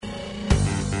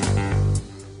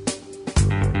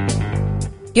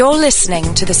You're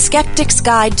listening to the Skeptics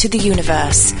Guide to the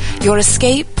Universe, your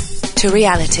escape to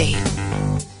reality.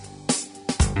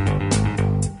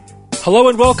 Hello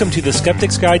and welcome to the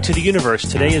Skeptics Guide to the Universe.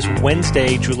 Today is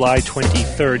Wednesday, July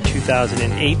 23rd,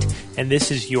 2008, and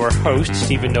this is your host,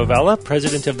 Stephen Novella,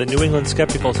 president of the New England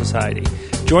Skeptical Society.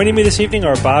 Joining me this evening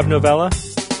are Bob Novella.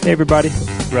 Hey, everybody.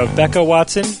 Rebecca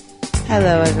Watson.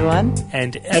 Hello, everyone.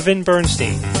 And Evan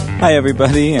Bernstein. Hi,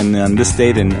 everybody. And on this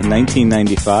date in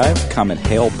 1995, comet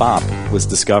Hale-Bopp was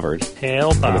discovered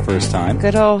Hale-Bopp. for the first time.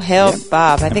 Good old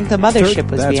Hale-Bopp. I think the mothership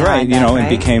was That's behind right.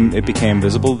 that, It became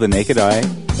visible to the naked eye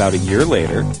about a year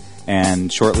later.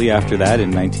 And shortly after that,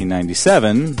 in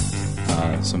 1997,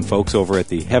 some folks over at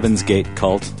the Heaven's Gate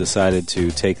cult decided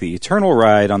to take the eternal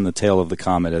ride on the tail of the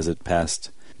comet as it passed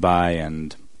by,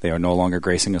 and they are no longer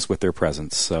gracing us with their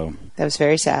presence. So that was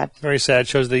very sad. Very sad.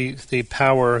 Shows the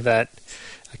power that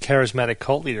a charismatic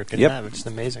cult leader can have. It's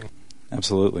amazing.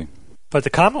 Absolutely. But the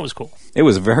comet was cool. It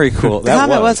was very cool. The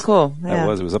comet was cool. Yeah.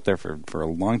 It was up there for a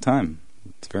long time.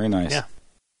 It's very nice. Yeah.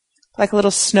 Like a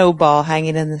little snowball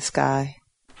hanging in the sky.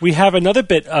 We have another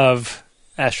bit of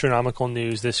astronomical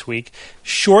news this week.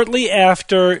 Shortly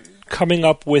after coming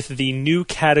up with the new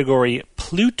category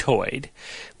Plutoid,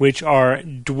 which are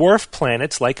dwarf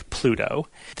planets like Pluto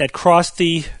that cross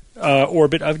the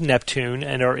orbit of Neptune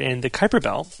and are in the Kuiper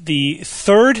Belt, the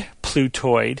third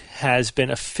Plutoid has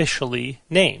been officially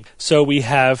named. So we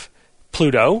have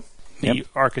Pluto, the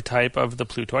archetype of the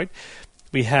Plutoid.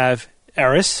 We have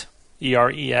Eris,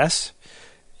 E-R-E-S,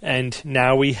 and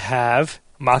now we have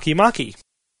Maki.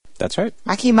 That's right.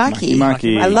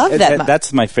 Maki. I love that.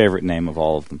 That's my favorite name of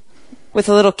all of them. With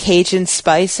a little Cajun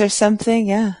spice or something,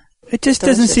 yeah. It just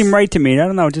doesn't seem right to me. I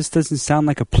don't know. It just doesn't sound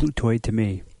like a Plutoid to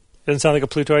me. Doesn't sound like a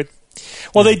Plutoid?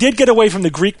 Well, they did get away from the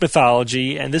Greek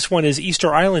mythology, and this one is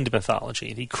Easter Island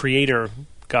mythology, the creator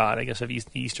god, I guess, of the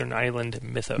Eastern Island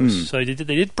mythos. So they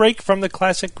did break from the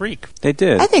classic Greek. They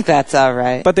did. I think that's all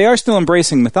right. But they are still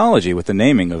embracing mythology with the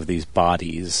naming of these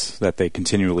bodies that they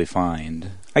continually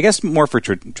find. I guess more for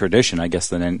tradition, I guess,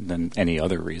 than any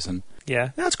other reason.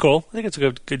 Yeah, that's cool. I think it's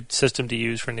a good system to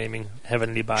use for naming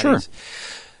heavenly bodies. Sure.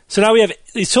 So now we have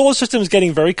the solar system is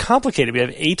getting very complicated. We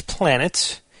have 8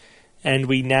 planets, and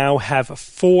we now have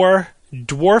 4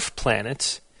 dwarf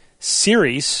planets,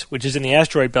 Ceres, which is in the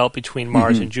asteroid belt between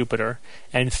Mars and Jupiter,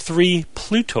 and 3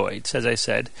 Plutoids, as I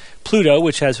said. Pluto,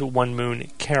 which has one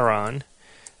moon, Charon,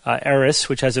 Eris,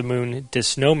 which has a moon,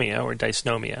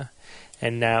 Dysnomia,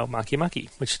 and now Maki,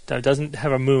 which doesn't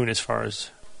have a moon as far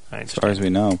as I understand. As far as we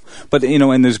know. But,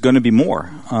 and there's going to be more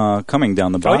coming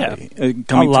down the body.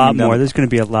 A lot more. There's going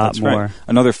to be a lot more. Right.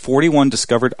 Another 41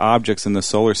 discovered objects in the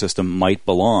solar system might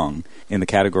belong in the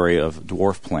category of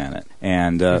dwarf planet.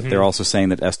 And they're also saying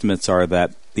that estimates are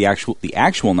that the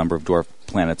actual number of dwarf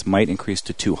planets might increase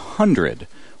to 200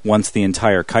 once the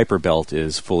entire Kuiper Belt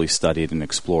is fully studied and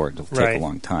explored. It'll take a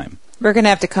long time. We're going to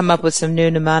have to come up with some new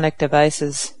mnemonic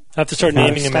devices. I have to start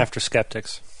naming them after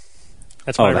skeptics.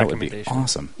 That's my recommendation. That would be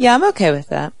awesome. Yeah, I'm okay with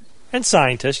that. And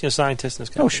scientists, scientists and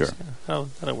skeptics. Oh, sure. Yeah.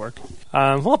 That'll work.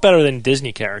 A lot better than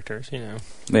Disney characters, Yeah,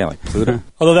 like Pluto.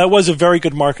 Although that was a very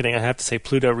good marketing, I have to say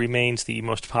Pluto remains the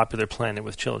most popular planet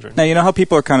with children. Now, you know how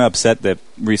people are kind of upset that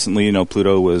recently,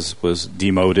 Pluto was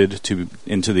demoted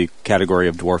into the category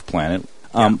of dwarf planet.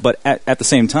 But at the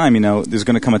same time, there's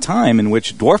going to come a time in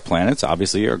which dwarf planets,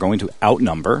 obviously, are going to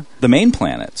outnumber the main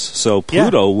planets. So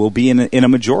Pluto will be in a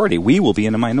majority. We will be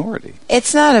in a minority.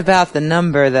 It's not about the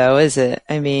number, though, is it?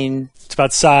 I mean... It's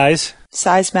about size.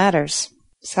 Size matters.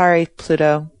 Sorry,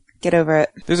 Pluto. Get over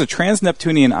it. There's a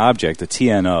trans-Neptunian object, a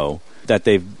TNO, that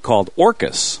they've called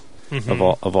Orcus.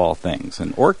 Of all things,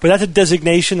 but that's a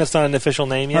designation. That's not an official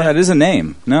name yet. That is a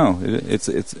name. No, it's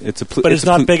a. But it's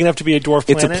not big enough to be a dwarf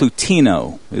planet. It's a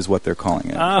Plutino, is what they're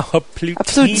calling it. Oh, a Plutino. A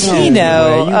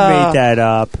Plutino. You made that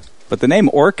up. But the name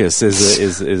Orcus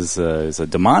is a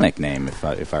demonic name,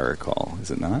 if I recall. Is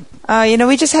it not?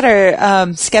 We just had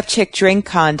our Skeptic drink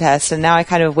contest, and now I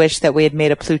kind of wish that we had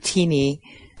made a Plutini.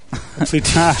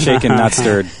 Shaken, not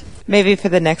stirred. Maybe for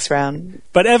the next round.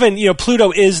 But Evan,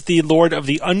 Pluto is the lord of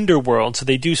the underworld, so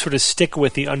they do sort of stick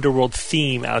with the underworld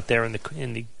theme out there in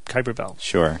the Kuiper Belt.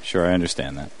 Sure, I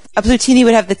understand that. A Plutini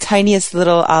would have the tiniest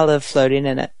little olive floating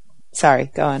in it.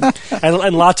 Sorry, go on.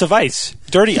 and lots of ice.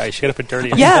 Dirty ice. You got to put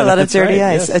dirty ice. Yeah, a lot of dirty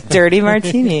ice. Yes. A dirty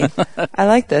martini. I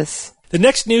like this. The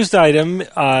next news item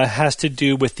has to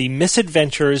do with the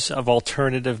misadventures of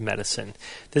alternative medicine.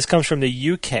 This comes from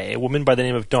the UK. A woman by the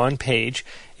name of Dawn Page,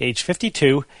 age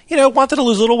 52, wanted to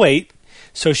lose a little weight,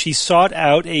 so she sought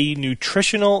out a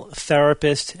nutritional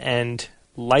therapist and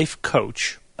life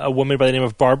coach, a woman by the name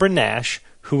of Barbara Nash,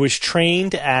 who was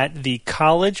trained at the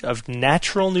College of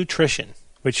Natural Nutrition.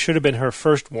 which should have been her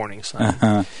first warning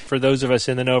sign. For those of us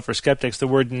in the know, for skeptics, the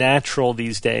word natural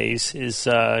these days is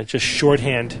just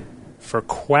shorthand for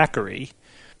quackery.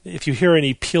 If you hear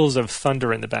any peals of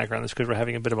thunder in the background, that's because we're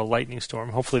having a bit of a lightning storm.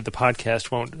 Hopefully the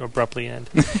podcast won't abruptly end.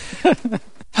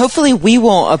 Hopefully we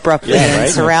won't abruptly end, right?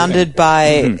 surrounded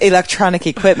by electronic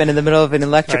equipment in the middle of an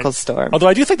electrical storm. Although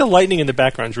I do think the lightning in the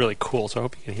background is really cool, so I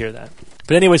hope you can hear that.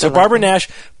 But anyway, so Barbara Nash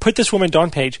put this woman, Dawn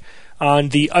Page, on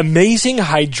the amazing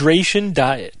hydration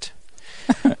diet.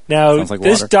 Now, Sounds like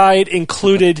this water. diet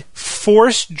included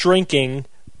forced drinking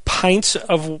pints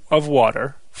of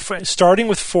water, starting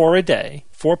with 4 a day,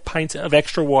 4 pints of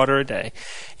extra water a day,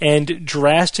 and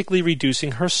drastically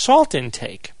reducing her salt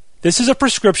intake. This is a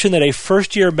prescription that a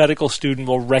first-year medical student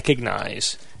will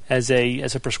recognize as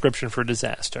a prescription for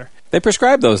disaster. They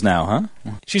prescribe those now,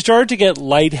 huh? She started to get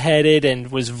lightheaded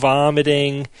and was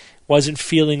vomiting, wasn't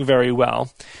feeling very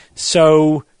well.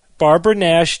 So Barbara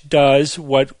Nash does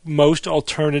what most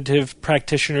alternative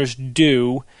practitioners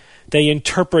do. They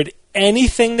interpret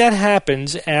anything that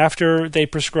happens after they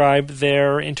prescribe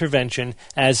their intervention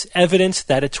as evidence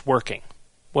that it's working,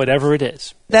 whatever it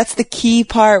is. That's the key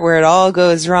part where it all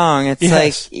goes wrong. It's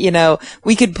Yes. like,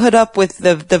 we could put up with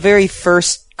the very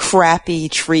first crappy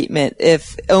treatment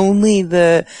if only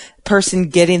the person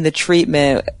getting the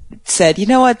treatment said, you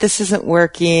know what, this isn't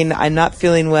working, I'm not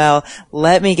feeling well,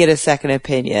 let me get a second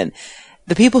opinion.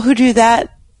 The people who do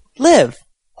that live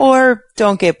or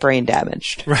don't get brain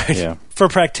damaged. Right. Yeah. For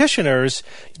practitioners,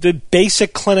 the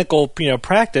basic clinical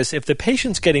practice, if the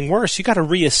patient's getting worse, you got to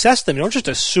reassess them. You don't just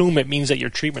assume it means that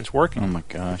your treatment's working. Oh my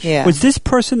gosh. Yeah. Was this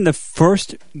person the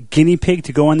first guinea pig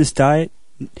to go on this diet?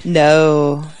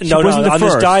 No. No, wasn't the on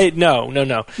this first. diet, no.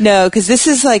 No, because this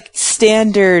is like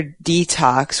standard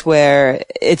detox where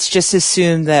it's just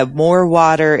assumed that more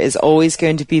water is always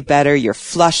going to be better. You're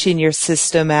flushing your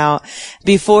system out.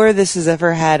 Before this has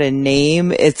ever had a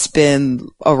name, it's been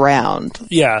around.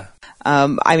 Yeah.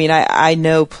 I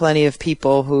know plenty of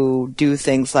people who do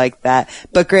things like that,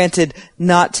 but granted,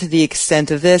 not to the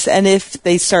extent of this. And if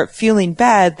they start feeling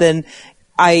bad, then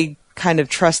I kind of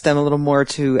trust them a little more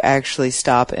to actually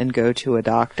stop and go to a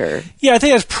doctor. Yeah, I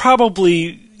think that's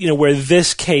probably where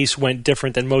this case went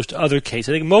different than most other cases.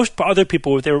 I think most other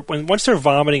people, once they're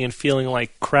vomiting and feeling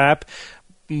like crap,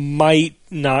 might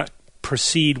not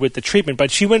proceed with the treatment. But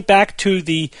she went back to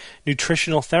the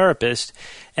nutritional therapist,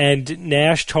 and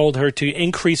Nash told her to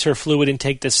increase her fluid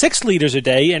intake to 6 liters a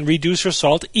day and reduce her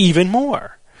salt even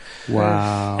more.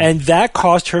 Wow. And that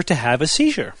caused her to have a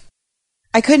seizure.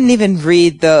 I couldn't even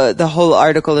read the whole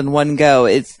article in one go.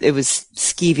 It was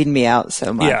skeeving me out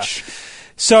so much. Yeah.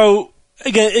 So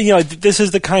again, this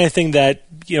is the kind of thing that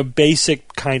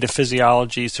basic kind of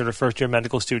physiology, sort of first year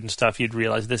medical student stuff. You'd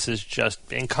realize this is just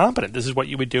incompetent. This is what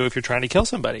you would do if you're trying to kill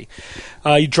somebody.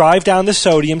 You drive down the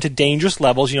sodium to dangerous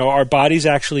levels. Our bodies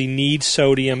actually need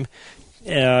sodium.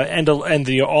 And all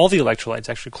the electrolytes,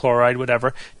 actually chloride,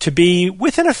 whatever, to be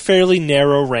within a fairly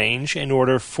narrow range in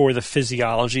order for the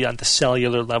physiology on the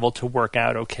cellular level to work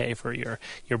out okay for your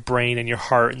brain and your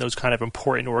heart and those kind of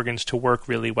important organs to work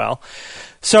really well.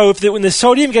 So when the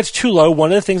sodium gets too low,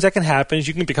 one of the things that can happen is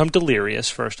you can become delirious,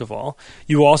 first of all.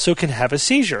 You also can have a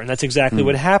seizure, and that's exactly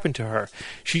what happened to her.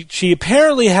 She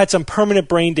apparently had some permanent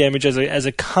brain damage as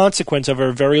a consequence of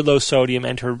her very low sodium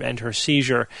and her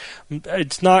seizure.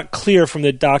 It's not clear from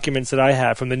the documents that I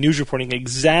have, from the news reporting,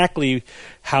 exactly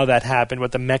how that happened,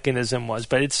 what the mechanism was,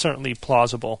 but it's certainly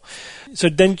plausible. So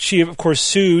then she, of course,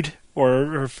 sued,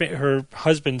 or her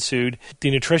husband sued, the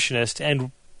nutritionist,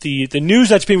 and the news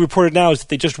that's being reported now is that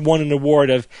they just won an award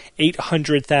of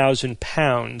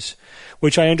 £800,000,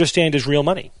 which I understand is real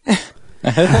money.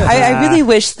 I really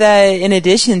wish that in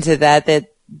addition to that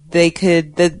they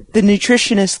could, the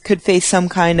nutritionist could face some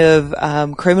kind of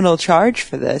criminal charge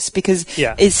for this, because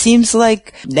it seems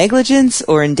like negligence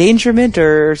or endangerment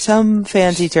or some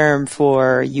fancy term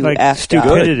for you like effed up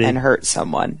stupidity and hurt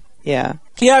someone. Yeah.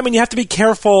 Yeah, I mean, you have to be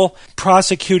careful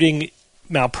prosecuting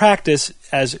malpractice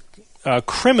as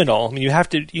criminal. I mean,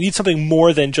 you need something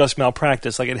more than just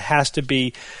malpractice. Like, it has to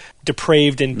be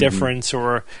depraved indifference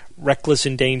or reckless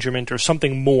endangerment or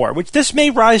something more, which this may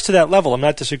rise to that level. I'm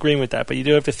not disagreeing with that, but you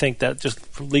do have to think that, just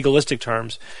from legalistic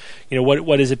terms,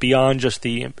 what is it beyond just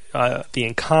the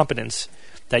incompetence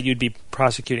that you'd be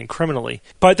prosecuting criminally.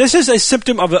 But this is a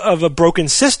symptom of a broken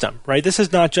system, right? This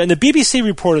is not, and the BBC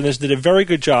report on this did a very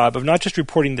good job of not just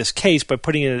reporting this case, but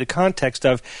putting it in the context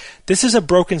of this is a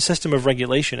broken system of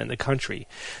regulation in the country.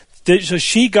 So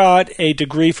she got a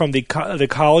degree from the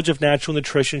College of Natural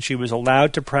Nutrition. She was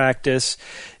allowed to practice.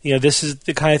 This is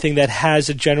the kind of thing that has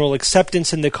a general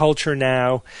acceptance in the culture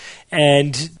now,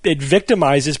 and it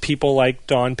victimizes people like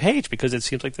Dawn Page because it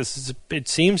seems like it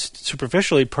seems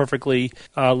superficially perfectly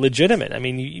legitimate. I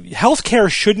mean, healthcare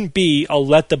shouldn't be a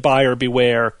let the buyer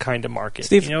beware kind of market.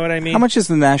 Steve, you know what I mean? How much does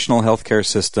the national healthcare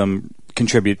system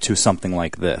contribute to something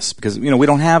like this? Because, we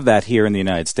don't have that here in the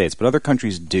United States, but other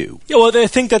countries do. Yeah, well, I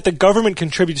think that the government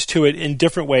contributes to it in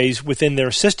different ways within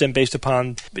their system based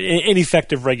upon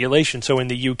ineffective regulation. So in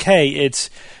the UK, it's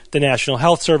the National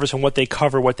Health Service and what they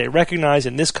cover, what they recognize.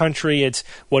 In this country, it's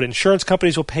what insurance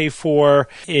companies will pay for.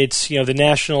 It's, the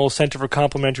National Center for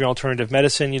Complementary Alternative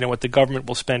Medicine, what the government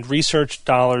will spend research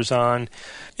dollars on.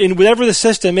 In whatever the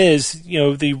system is,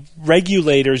 the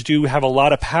regulators do have a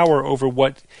lot of power over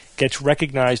what gets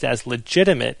recognized as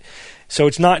legitimate. So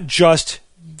it's not just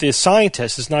the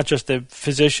scientists, it's not just the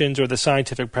physicians or the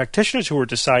scientific practitioners who are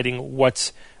deciding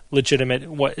what's legitimate,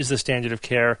 what is the standard of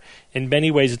care. In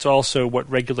many ways, it's also what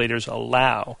regulators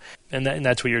allow. And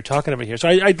that's what you're talking about here. So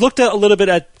I looked a little bit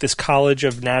at this College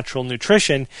of Natural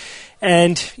Nutrition,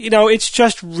 and, it's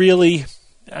just really...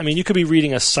 I mean, you could be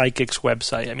reading a psychic's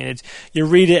website. I mean, you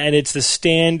read it, and it's the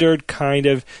standard kind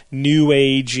of new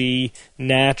agey,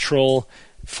 natural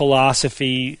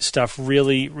philosophy stuff,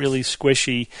 really, really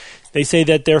squishy. They say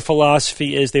that their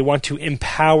philosophy is they want to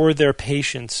empower their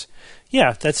patients.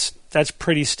 Yeah, that's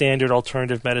pretty standard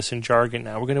alternative medicine jargon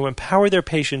now. We're going to empower their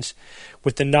patients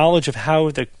with the knowledge of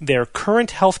how their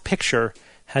current health picture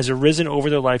has arisen over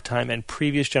their lifetime and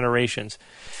previous generations.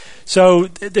 So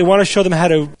they want to show them how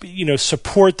to,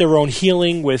 support their own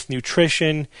healing with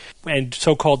nutrition and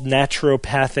so-called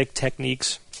naturopathic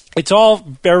techniques. It's all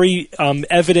very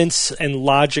evidence and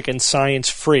logic and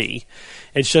science-free.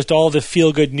 It's just all the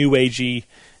feel-good, new agey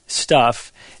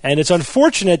stuff. And it's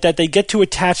unfortunate that they get to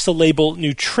attach the label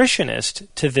nutritionist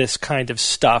to this kind of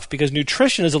stuff because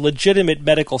nutrition is a legitimate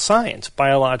medical science,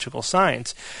 biological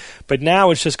science. But now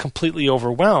it's just completely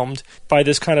overwhelmed by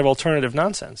this kind of alternative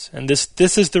nonsense. And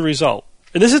this is the result.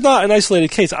 And this is not an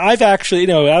isolated case. I've actually,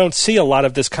 I don't see a lot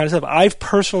of this kind of stuff. I've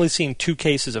personally seen 2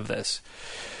 cases of this.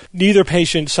 Neither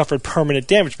patient suffered permanent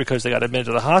damage because they got admitted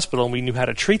to the hospital and we knew how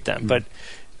to treat them. But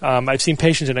I've seen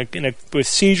patients with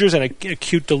seizures and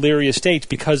acute delirious states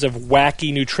because of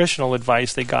wacky nutritional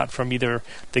advice they got from either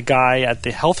the guy at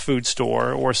the health food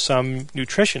store or some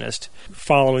nutritionist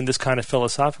following this kind of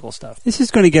philosophical stuff. This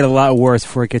is going to get a lot worse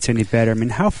before it gets any better. I mean,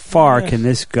 how far can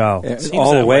this go?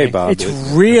 All the way, Bob. It's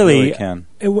really can.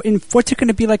 What's it going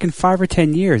to be like in 5 or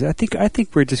 10 years? I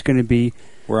think we're just going to be...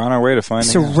 We're on our way to finding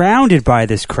surrounded by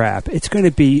this crap. It's going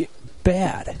to be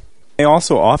bad. They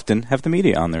also often have the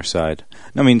media on their side.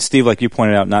 I mean, Steve, like you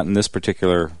pointed out, not in this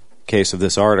particular case of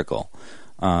this article,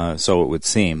 so it would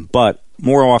seem, but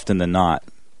more often than not,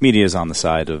 media is on the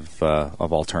side of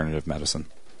alternative medicine.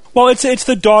 Well, it's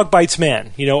the dog bites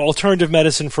man. Alternative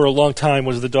medicine for a long time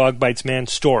was the dog bites man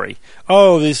story.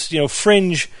 Oh, this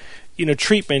fringe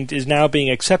treatment is now being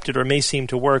accepted or may seem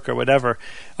to work or whatever.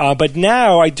 But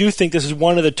now I do think this is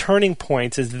one of the turning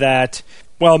points is that,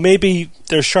 well, maybe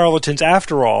there's charlatans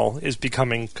after all is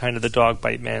becoming kind of the dog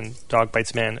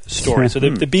bites man story. So the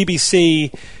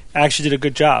BBC actually did a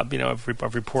good job,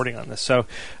 of reporting on this. So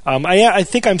I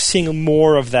think I'm seeing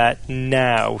more of that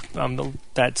now,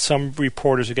 that some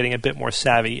reporters are getting a bit more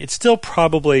savvy. It's still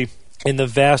probably in the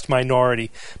vast minority,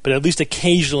 but at least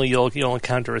occasionally you'll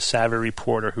encounter a savvy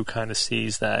reporter who kind of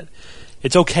sees that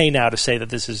it's okay now to say that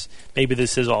this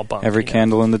is all bunk. Every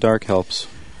candle in the dark helps.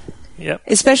 Yep.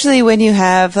 Especially when you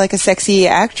have like a sexy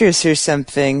actress or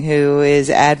something who is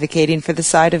advocating for the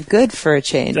side of good for a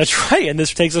change. That's right, and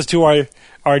this takes us to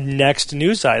our next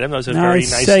news item. That was a very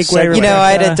nice segue.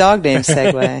 I had a dog named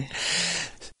Segway.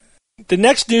 The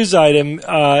next news item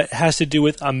has to do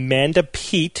with Amanda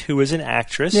Peet, who is an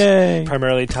actress, Yay.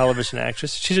 Primarily a television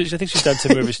actress. I think she's done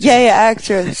some movies too. Yay,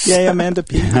 actress. Yay, Amanda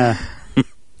Peet.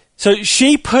 So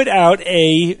she put out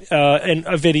a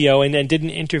video and did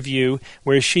an interview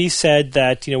where she said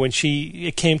that when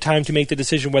it came time to make the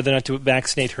decision whether or not to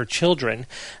vaccinate her children,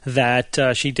 that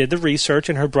she did the research,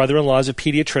 and her brother-in-law is a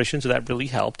pediatrician, so that really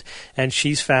helped. And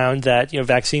she's found that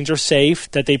vaccines are safe,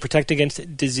 that they protect against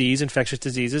infectious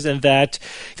diseases, and that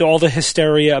all the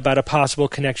hysteria about a possible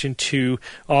connection to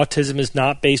autism is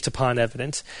not based upon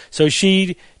evidence. So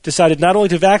she decided not only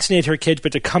to vaccinate her kids,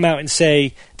 but to come out and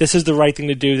say, this is the right thing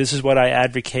to do, this is what I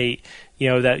advocate,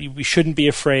 that we shouldn't be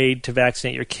afraid to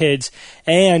vaccinate your kids.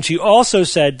 And she also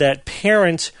said that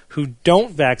parents who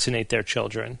don't vaccinate their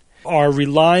children are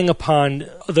relying upon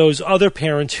those other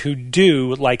parents who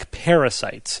do, like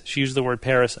parasites. She used the word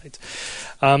parasites.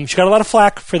 She got a lot of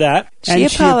flack for that. She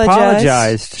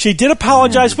apologized. She did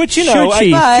apologize, which,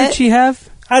 Should she have?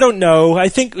 I don't know. I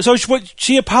think so.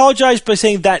 She apologized by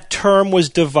saying that term was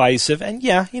divisive, and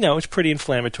it's pretty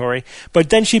inflammatory.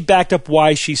 But then she backed up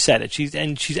why she said it.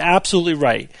 She's absolutely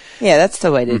right. Yeah, that's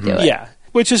the way to do it. Yeah,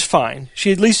 which is fine.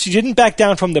 She didn't back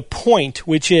down from the point,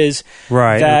 which is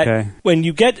that when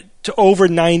you get to over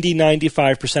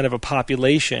 95% of a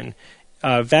population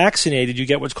vaccinated, you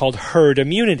get what's called herd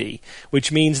immunity,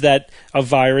 which means that a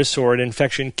virus or an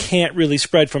infection can't really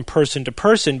spread from person to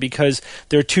person because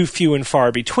they're too few and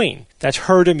far between. That's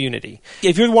herd immunity.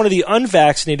 If you're one of the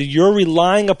unvaccinated, you're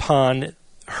relying upon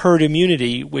herd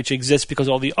immunity, which exists because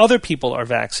all the other people are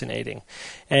vaccinating.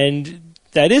 And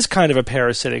that is kind of a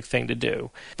parasitic thing to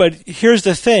do. But here's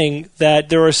the thing, that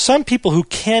there are some people who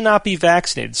cannot be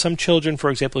vaccinated, some children, for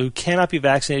example, who cannot be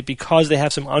vaccinated because they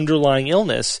have some underlying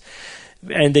illness,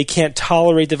 and they can't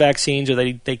tolerate the vaccines, or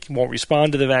they won't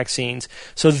respond to the vaccines.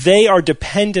 So they are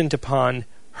dependent upon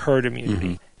herd immunity.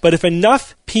 Mm-hmm. But if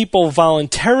enough people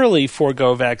voluntarily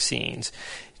forego vaccines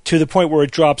to the point where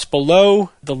it drops below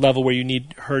the level where you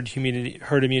need herd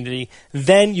immunity,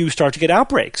 then you start to get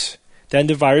outbreaks. Then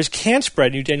the virus can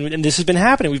spread, and this has been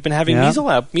happening. We've been having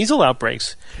measles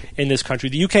outbreaks in this country.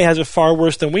 The UK has it far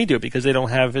worse than we do because they don't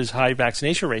have as high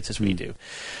vaccination rates as we do.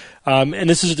 And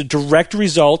this is a direct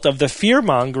result of the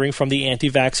fear-mongering from the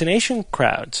anti-vaccination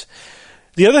crowds.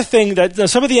 The other thing that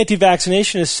some of the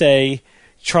anti-vaccinationists say,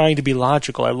 trying to be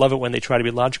logical, I love it when they try to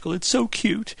be logical, it's so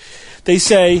cute. They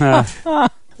say,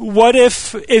 what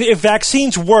if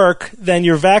vaccines work, then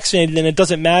you're vaccinated, and it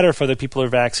doesn't matter if other people are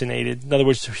vaccinated. In other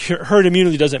words, herd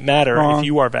immunity doesn't matter if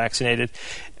you are vaccinated.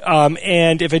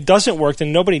 And if it doesn't work,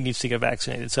 then nobody needs to get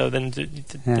vaccinated. So then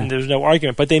there's no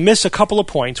argument. But they miss a couple of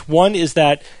points. One is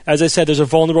that, as I said, there's a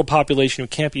vulnerable population who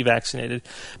can't be vaccinated.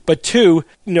 But two,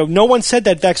 no one said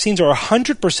that vaccines are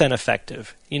 100%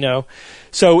 effective.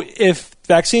 So if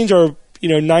vaccines are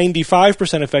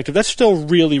 95% effective, that's still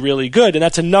really, really good, and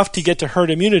that's enough to get to herd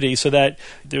immunity so that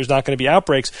there's not going to be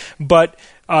outbreaks. But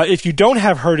if you don't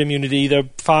have herd immunity, the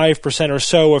 5% or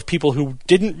so of people who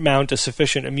didn't mount a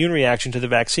sufficient immune reaction to the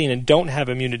vaccine and don't have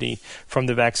immunity from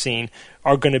the vaccine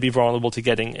are going to be vulnerable to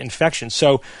getting infections.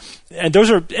 So, and those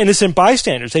are innocent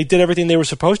bystanders. They did everything they were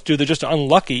supposed to do. They're just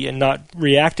unlucky and not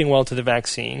reacting well to the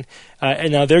vaccine.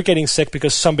 And now they're getting sick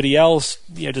because somebody else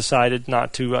decided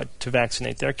not to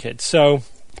vaccinate their kids. So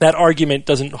that argument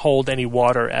doesn't hold any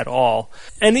water at all.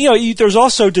 And there's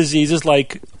also diseases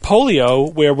like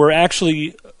polio where we're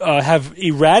actually have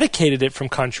eradicated it from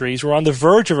countries. We're on the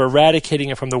verge of eradicating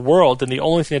it from the world, and the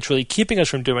only thing that's really keeping us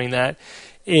from doing that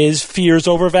is fears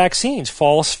over vaccines,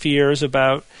 false fears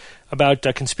about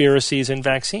conspiracies and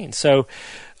vaccines. So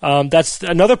that's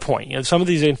another point. Some of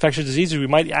these infectious diseases we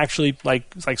might actually,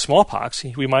 like smallpox,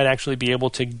 we might actually be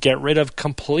able to get rid of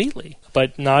completely,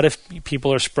 but not if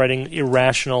people are spreading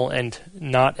irrational and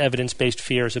not evidence-based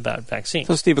fears about vaccines.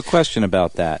 So, Steve, a question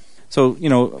about that. So,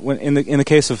 when in the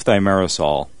case of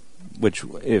thimerosal, which,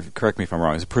 correct me if I'm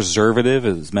wrong, is a preservative,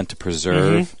 is meant to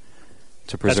preserve. Mm-hmm.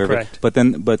 To preserve That's it,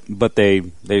 correct. but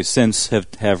they since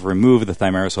have removed the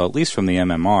thimerosal, at least from the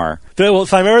MMR.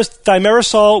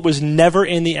 Thimerosal was never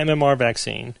in the MMR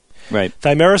vaccine. Right.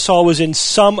 Thimerosal was in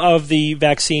some of the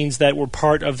vaccines that were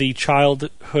part of the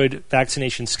childhood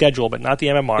vaccination schedule, but not the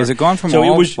MMR. Is it gone from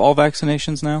all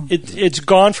vaccinations now? It's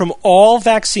gone from all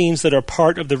vaccines that are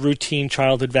part of the routine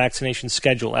childhood vaccination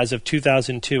schedule as of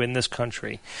 2002 in this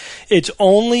country. It's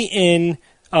only in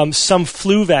some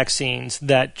flu vaccines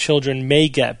that children may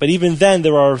get, but even then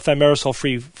there are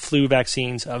thimerosal-free flu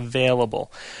vaccines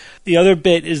available. The other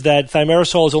bit is that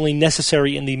thimerosal is only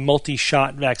necessary in the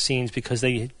multi-shot vaccines because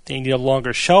they need a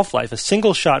longer shelf life. The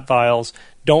single-shot vials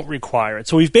don't require it.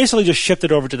 So we've basically just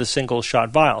shifted over to the single-shot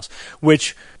vials,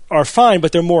 which are fine,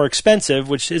 but they're more expensive,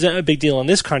 which isn't a big deal in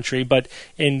this country, but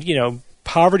in,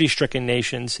 poverty-stricken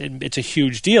nations, it's a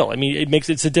huge deal. I mean,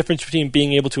 it's the difference between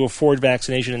being able to afford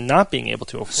vaccination and not being able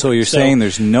to afford it. So you're saying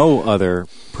there's no other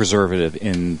preservative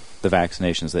in the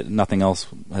vaccinations, that nothing else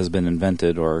has been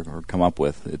invented or come up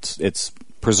with. It's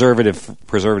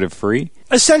preservative free?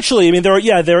 Essentially, I mean,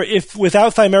 if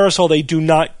without thimerosal they do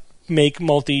not make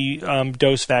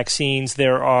multi-dose vaccines.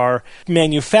 There are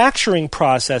manufacturing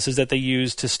processes that they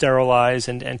use to sterilize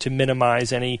and to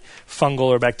minimize any fungal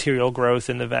or bacterial growth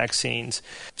in the vaccines.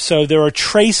 So there are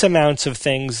trace amounts of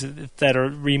things that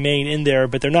remain in there,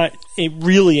 but they're not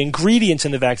really ingredients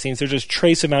in the vaccines. They're just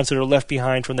trace amounts that are left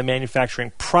behind from the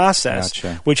manufacturing process,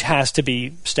 which has to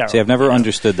be sterile. See, I've never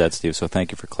understood that, Steve, so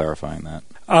thank you for clarifying that.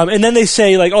 And then they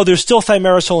say, like, there's still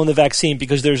thimerosal in the vaccine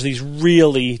because there's these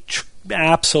really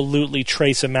absolutely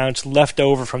trace amounts left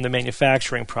over from the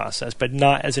manufacturing process, but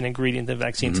not as an ingredient in the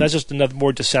vaccine. So that's just another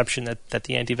more deception that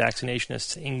the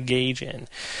anti-vaccinationists engage in.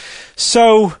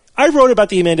 So I wrote about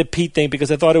the Amanda Peet thing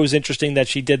because I thought it was interesting that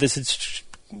she did this. It's,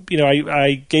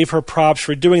 I gave her props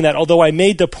for doing that, although I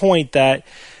made the point that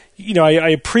I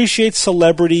appreciate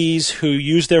celebrities who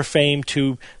use their fame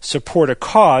to support a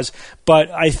cause,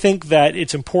 but I think that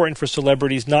it's important for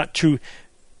celebrities not to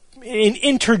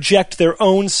interject their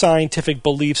own scientific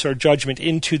beliefs or judgment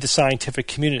into the scientific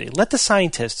community. Let the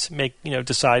scientists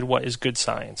decide what is good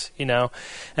science, And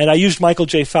I used Michael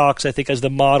J. Fox, I think, as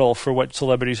the model for what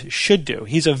celebrities should do.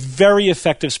 He's a very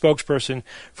effective spokesperson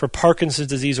for Parkinson's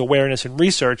disease awareness and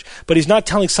research, but he's not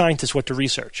telling scientists what to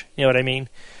research. You know what I mean?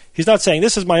 He's not saying,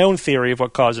 this is my own theory of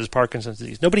what causes Parkinson's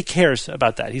disease. Nobody cares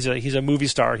about that. He's a movie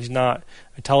star. He's not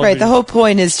a television... Right, the whole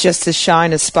point is just to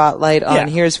shine a spotlight on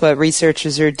here's what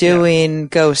researchers are doing,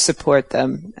 go support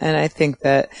them. And I think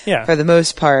that, for the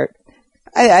most part,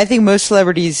 I think most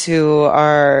celebrities who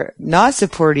are not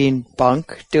supporting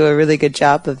bunk do a really good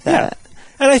job of that. Yeah.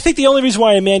 And I think the only reason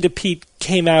why Amanda Peet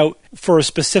came out for a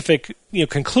specific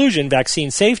conclusion,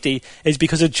 vaccine safety, is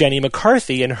because of Jenny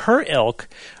McCarthy and her ilk.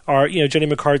 Jenny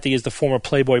McCarthy is the former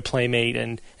Playboy playmate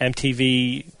and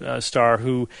MTV star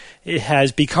who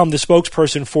has become the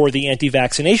spokesperson for the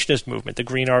anti-vaccinationist movement, the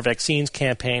Green Our Vaccines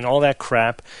campaign, all that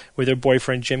crap with her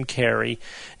boyfriend Jim Carrey.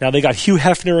 Now they got Hugh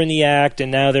Hefner in the act,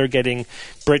 and now they're getting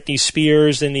Britney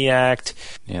Spears in the act.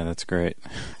 Yeah, that's great.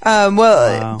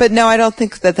 But no, I don't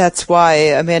think that's why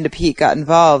Amanda Peet got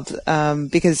involved,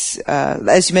 because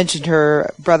as you mentioned,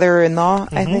 her brother-in-law,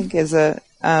 I think, is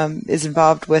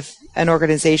involved with an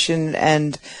organization,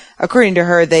 and according to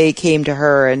her, they came to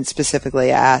her and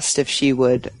specifically asked if she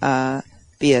would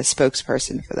be a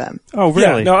spokesperson for them. Oh,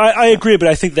 really? Yeah, no, I agree, but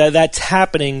I think that's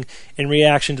happening in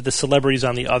reaction to the celebrities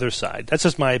on the other side. That's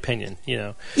just my opinion,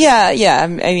 Yeah.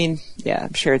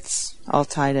 I'm sure it's all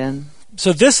tied in.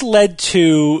 So this led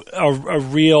to a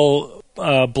real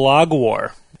blog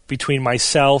war between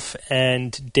myself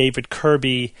and David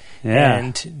Kirby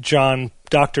and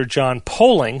Dr. John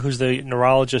Poling, who's the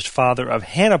neurologist father of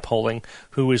Hannah Poling,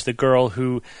 who is the girl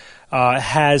who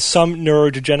has some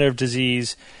neurodegenerative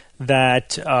disease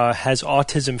that has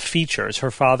autism features.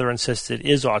 Her father insists it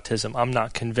is autism. I'm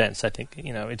not convinced. I think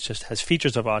it just has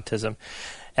features of autism.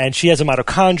 And she has a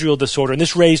mitochondrial disorder, and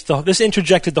this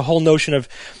interjected the whole notion of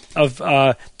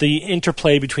the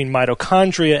interplay between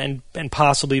mitochondria and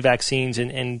possibly vaccines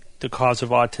and the cause of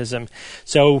autism.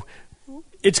 So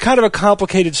it's kind of a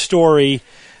complicated story,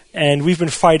 and we've been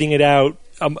fighting it out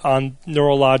on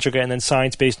Neurologica and then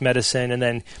Science-Based Medicine, and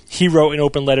then he wrote an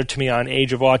open letter to me on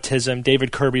Age of Autism.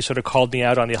 David Kirby sort of called me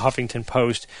out on the Huffington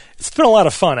Post. It's been a lot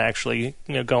of fun, actually,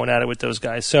 going at it with those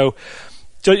guys. So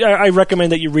I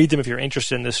recommend that you read them if you're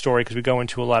interested in this story, because we go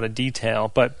into a lot of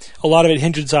detail. But a lot of it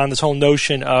hinges on this whole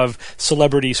notion of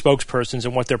celebrity spokespersons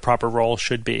and what their proper role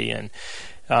should be. And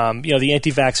the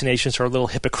anti-vaccinationists are a little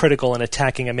hypocritical in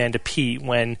attacking Amanda Peet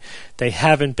when they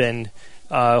haven't been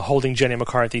holding Jenny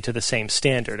McCarthy to the same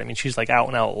standard. I mean, she's like out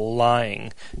and out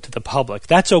lying to the public.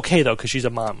 That's okay though, because she's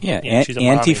a mom. Yeah, she's a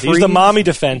mommy. Use the mommy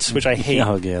defense, which I hate.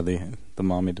 Oh yeah, the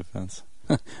mommy defense,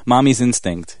 mommy's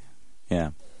instinct.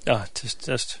 Yeah.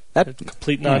 Just a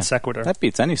complete non sequitur. That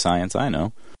beats any science I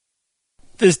know.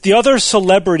 There's the other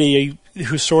celebrity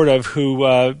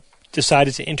who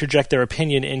decided to interject their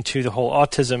opinion into the whole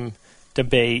autism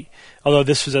debate, although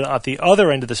this was at the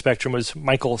other end of the spectrum, was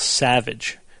Michael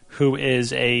Savage, who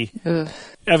is Evan,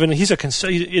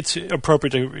 it's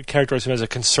appropriate to characterize him as a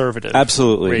conservative.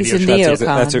 Absolutely. He's a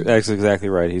neocon. That's exactly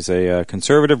right. He's a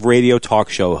conservative radio talk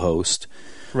show host.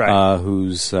 Right.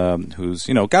 Who's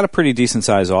got a pretty decent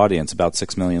sized audience, about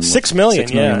 6 million. 6 million,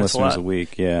 6 million listeners a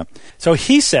week. Yeah. So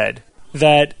he said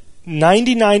that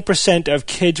 99% of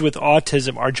kids with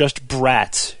autism are just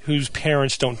brats whose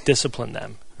parents don't discipline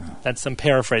them. That's I'm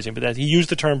paraphrasing, but he used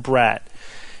the term brat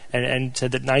and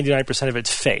said that 99% of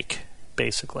it's fake,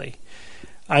 basically.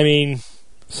 I mean,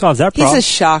 solves that problem. He's a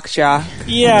shock jock.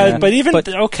 Yeah, but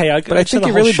I think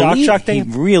he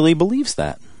really believes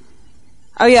that.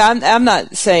 Oh yeah, I'm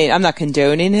not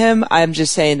condoning him. I'm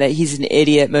just saying that he's an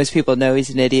idiot. Most people know he's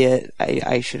an idiot.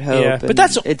 I should hope. Yeah, but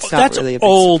that's really a big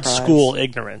old surprise. school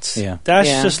ignorance. Yeah. That's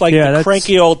just like the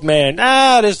cranky old man.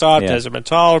 This autism. Yeah.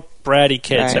 It's all bratty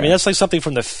kids. Right. I mean, that's like something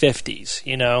from the 50s.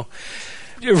 You know,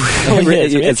 it really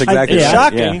is. I mean, It's exactly it's right.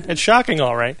 shocking. Yeah. It's shocking.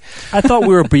 All right. I thought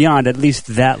we were beyond at least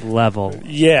that level.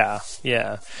 Yeah.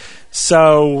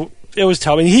 So it was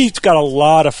tough. I mean, he got a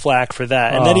lot of flack for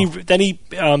that, and then he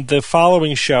the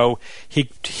following show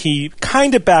he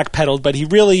kind of backpedaled, but he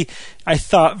really, I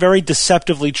thought, very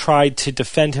deceptively tried to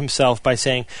defend himself by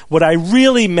saying, "What I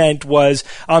really meant was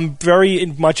I'm very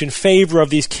much in favor of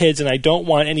these kids, and I don't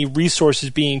want any resources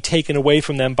being taken away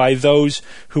from them by those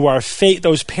who are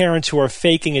those parents who are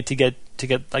faking it to get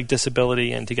like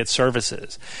disability and to get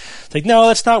services." It's like, no,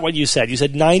 that's not what you said. You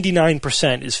said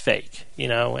 99% is fake,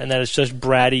 and that it's just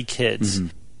bratty kids.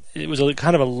 Mm-hmm. It was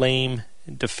kind of a lame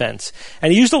defense.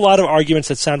 And he used a lot of arguments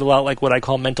that sound a lot like what I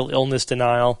call mental illness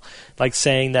denial, like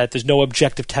saying that there's no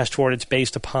objective test for it, it's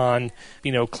based upon,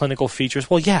 clinical features.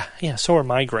 Well, yeah, so are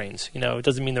migraines. It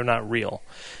doesn't mean they're not real.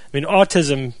 I mean,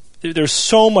 autism, there's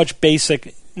so much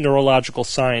basic neurological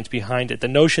science behind it. The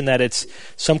notion that it's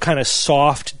some kind of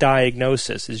soft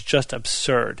diagnosis is just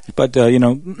absurd. But,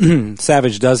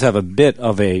 Savage does have a bit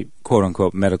of a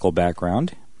quote-unquote medical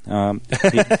background.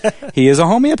 He is a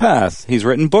homeopath. He's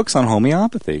written books on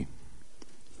homeopathy.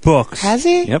 Books. Has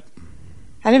he? Yep.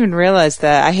 I didn't even realize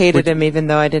that. I hated him even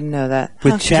though I didn't know that.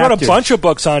 With He wrote a bunch of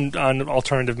books on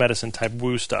alternative medicine type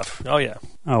woo stuff. Oh, yeah.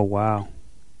 Oh, wow.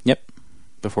 Yep.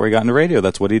 Before he got into radio,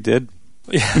 that's what he did.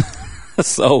 Yeah.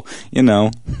 So,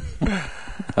 I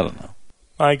don't know.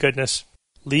 My goodness.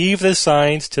 Leave the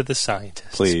science to the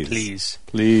scientists.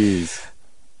 Please.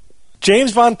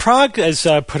 James Van Praagh has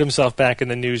put himself back in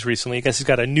the news recently. I guess he's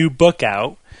got a new book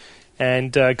out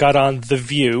and got on The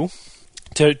View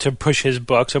to push his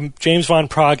book. So James Van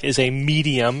Praagh is a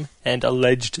medium and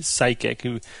alleged psychic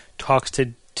who talks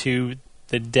to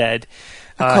the dead.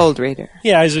 A cold reader.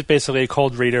 Yeah, he's basically a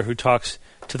cold reader who talks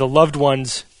to the loved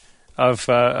ones of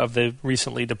the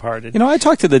recently departed. I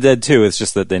talk to the dead too. It's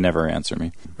just that they never answer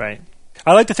me. Right.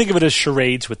 I like to think of it as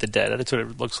charades with the dead. That's what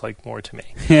it looks like more to me.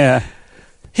 Yeah.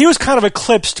 He was kind of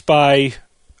eclipsed by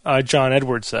John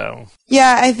Edwards, though.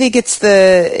 Yeah, I think it's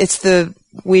the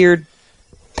weird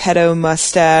pedo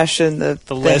mustache and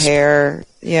the hair.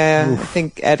 Yeah, oof. I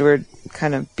think Edward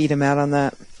kind of beat him out on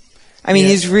that. I mean,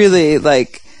 he's really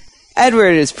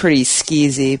Edward is pretty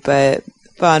skeezy, but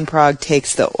Van Praagh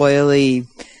takes the oily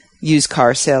used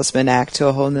car salesman act to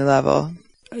a whole new level.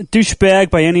 Douchebag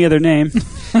by any other name.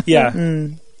 Yeah.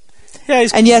 Yeah,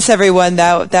 and yes, everyone,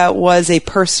 that was a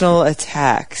personal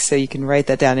attack, so you can write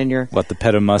that down in your the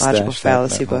pedo mustache logical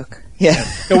fallacy book. Yeah,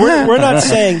 no, we're not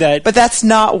saying that, but that's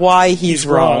not why he's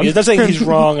wrong. It's not saying he's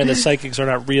wrong and the psychics are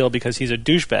not real because he's a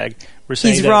douchebag. We're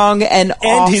saying he's wrong, and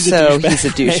also he's a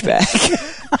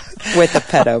douchebag with a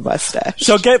pedo mustache.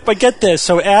 So get this.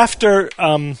 So after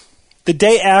the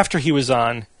day after he was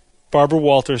on, Barbara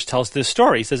Walters tells this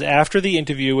story. He says after the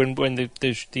interview, and when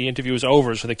the interview was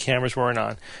over, so the cameras weren't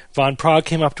on, Van Praagh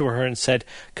came up to her and said,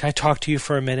 "Can I talk to you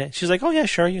for a minute?" She's like, "Oh yeah,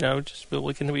 sure. Just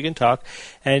we can talk."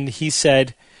 And he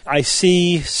said, "I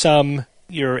see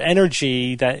your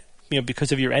energy that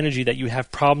because of your energy that you have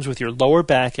problems with your lower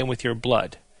back and with your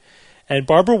blood." And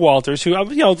Barbara Walters, who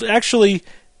actually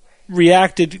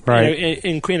reacted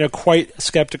in a quite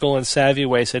skeptical and savvy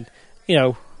way, said,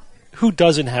 who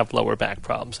doesn't have lower back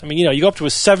problems? I mean, you go up to a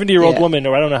 70-year-old woman,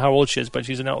 or I don't know how old she is, but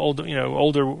she's an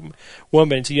older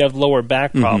woman, so you have lower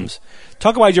back problems. Mm-hmm.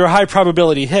 Talk about your high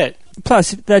probability hit.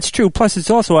 Plus, that's true. Plus, it's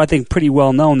also, I think, pretty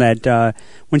well known that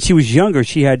when she was younger,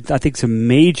 she had, I think, some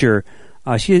major.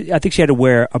 I think she had to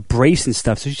wear a brace and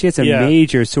stuff, so she had some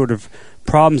major sort of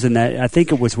problems in that. I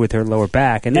think it was with her lower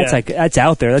back, and that's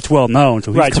out there. That's well known.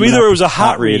 So right. So either it was a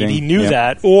hot read, he knew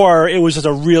that, or it was just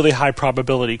a really high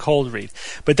probability cold read.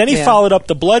 But then he followed up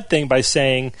the blood thing by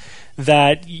saying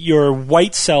that your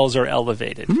white cells are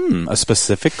elevated. A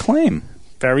specific claim.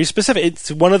 Very specific.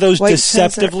 It's one of those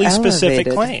deceptively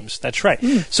specific claims. That's right.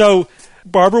 So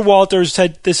Barbara Walters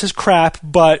said, "This is crap,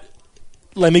 but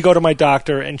let me go to my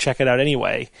doctor and check it out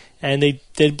anyway." And they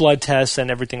did blood tests,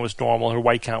 and everything was normal. Her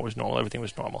white count was normal. Everything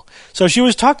was normal. So she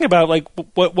was talking about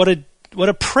what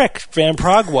a prick Van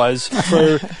Praagh was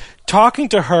for talking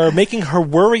to her, making her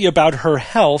worry about her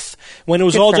health when it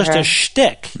was all just a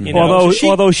shtick.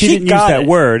 Although she didn't use that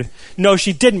word. No,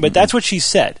 she didn't. But that's what she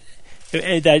said.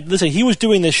 That, listen, he was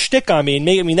doing this shtick on me,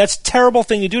 and that's a terrible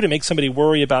thing to do to make somebody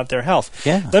worry about their health.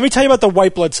 Yeah. Let me tell you about the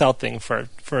white blood cell thing for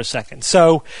a second.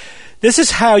 So this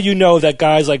is how you know that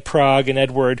guys like Praagh and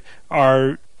Edward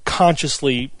are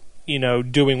consciously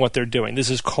doing what they're doing. This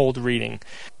is cold reading.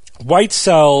 White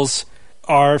cells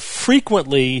are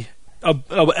frequently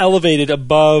elevated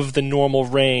above the normal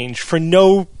range for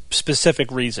no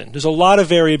specific reason. There's a lot of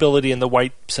variability in the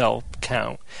white cell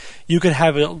count. You could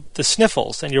have the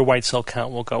sniffles and your white cell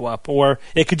count will go up, or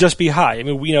it could just be high. I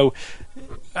mean,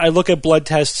 I look at blood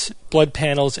tests, blood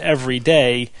panels every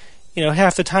day.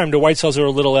 Half the time the white cells are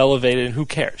a little elevated, and who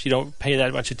cares? You don't pay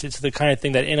that much attention. It's the kind of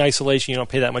thing that in isolation you don't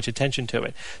pay that much attention to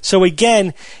it. So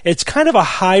again, it's kind of a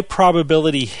high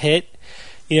probability hit.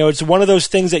 It's one of those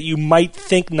things that you might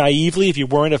think naively, if you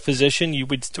weren't a physician, you're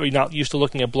not used to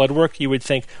looking at blood work, you would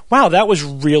think, wow, that was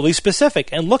really specific.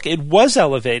 And look, it was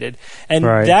elevated. And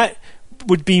that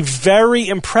would be very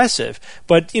impressive.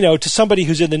 But, to somebody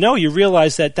who's in the know, you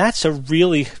realize that that's a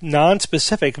really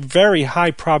non-specific, very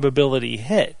high probability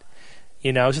hit.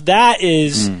 So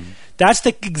that's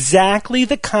exactly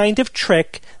the kind of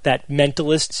trick that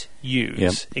mentalists use.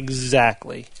 Yep.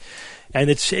 Exactly. And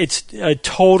it's a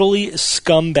totally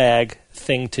scumbag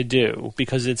thing to do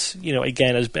because it's,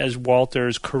 again, as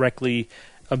Walters correctly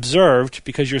observed,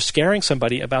 because you're scaring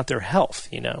somebody about their health,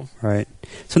 Right.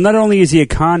 So not only is he a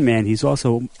con man, he's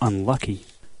also unlucky.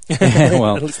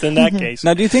 Well, at least in that case.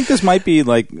 Now, do you think this might be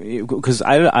because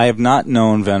I have not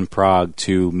known Van Praagh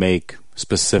to make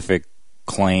specific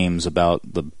claims about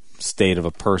the state of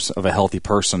a healthy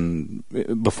person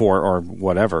before or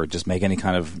whatever, just make any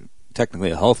kind of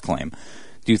technically a health claim.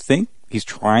 Do you think he's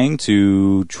trying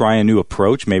a new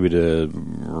approach, maybe to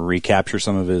recapture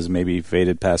some of his maybe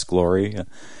faded past glory,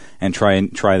 and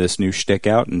try this new shtick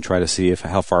out and try to see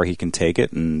how far he can take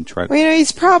it and try? Well,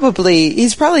 he's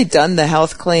probably done the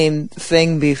health claim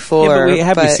thing before. Yeah, but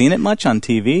have we seen it much on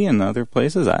TV and other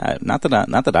places? Not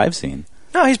that I've seen.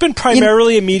 No, he's been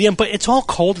primarily a medium, but it's all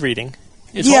cold reading.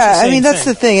 It's I mean, that's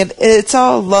the thing. It's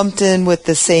all lumped in with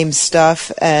the same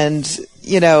stuff, and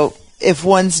if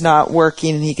one's not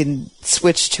working and he can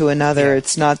switch to another,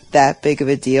 it's not that big of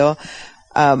a deal.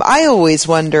 I always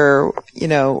wonder,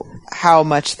 how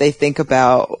much they think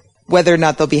about whether or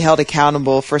not they'll be held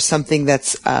accountable for something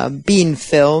that's being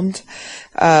filmed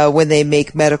when they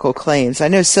make medical claims. I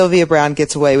know Sylvia Browne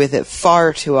gets away with it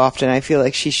far too often. I feel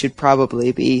like she should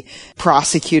probably be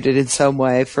prosecuted in some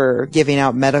way for giving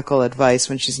out medical advice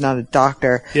when she's not a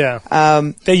doctor. Yeah.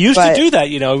 They used to do that,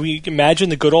 You imagine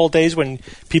the good old days when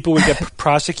people would get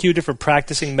prosecuted for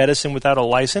practicing medicine without a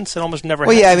license. It almost never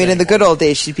happened. Well, yeah, I mean, in the good old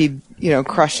days, she'd be,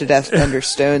 crushed to death under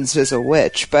stones as a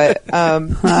witch. But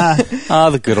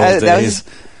the good old days.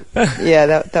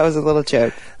 That was a little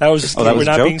joke. We're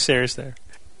not being serious there.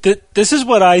 This is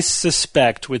what I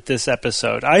suspect with this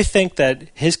episode. I think that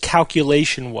his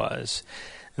calculation was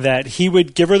that he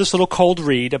would give her this little cold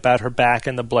read about her back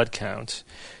and the blood count.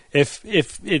 If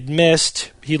it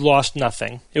missed, he lost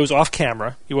nothing. It was off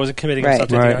camera. He wasn't committing himself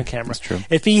to anything on camera. That's true.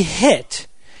 If he hit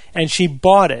and she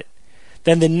bought it,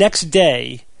 then the next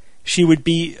day she would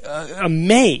be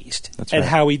amazed at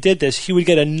how he did this. He would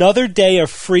get another day of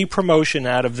free promotion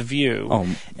out of The View,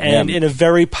 in a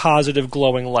very positive,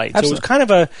 glowing light. Absolutely. So it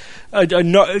was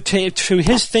kind of to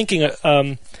his thinking,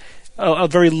 a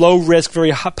very low risk,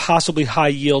 very possibly high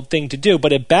yield thing to do.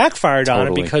 But it backfired on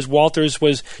him because Walters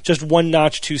was just one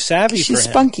notch too savvy for him. She's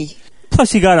spunky.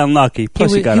 Plus, he got unlucky.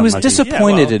 He was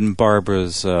disappointed in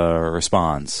Barbara's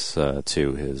response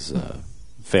to his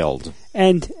failed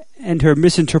and her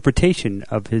misinterpretation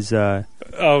of his.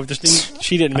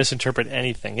 She didn't misinterpret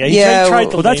anything. Yeah, he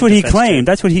tried to that's what he claimed.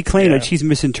 Too. That's what he claimed, that she's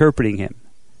misinterpreting him.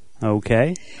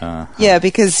 Okay. Yeah,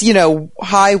 because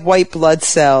high white blood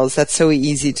cells. That's so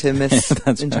easy to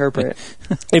misinterpret.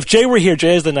 If Jay were here,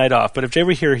 Jay has the night off. But if Jay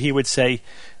were here, he would say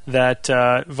that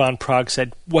Van Praagh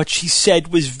said what she said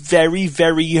was very,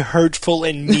 very hurtful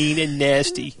and mean and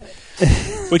nasty,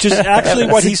 which is actually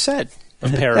what he said.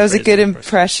 That was a good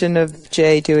impression of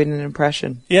Jay doing an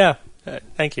impression. Yeah,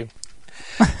 thank you.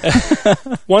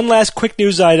 One last quick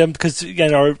news item, because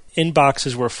again our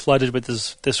inboxes were flooded with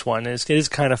this one. It is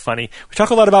kind of funny. We talk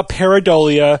a lot about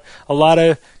pareidolia, a lot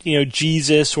of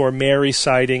Jesus or Mary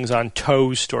sightings on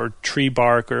toast or tree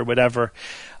bark or whatever.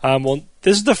 Well,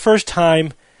 this is the first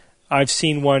time I've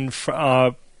seen one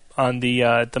on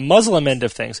the Muslim end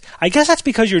of things. I guess that's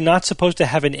because you're not supposed to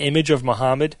have an image of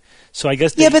Muhammad. So I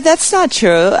guess but that's not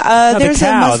true. There's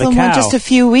a Muslim one just a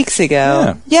few weeks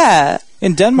ago. Yeah.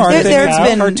 In Denmark, there's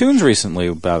been cartoons recently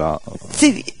about.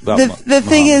 The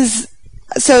thing is,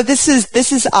 so this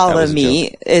is Allah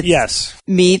meat. It's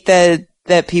meat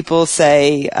that people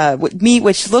say meat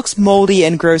which looks moldy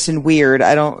and gross and weird.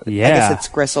 I guess it's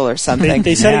gristle or something.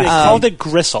 They called it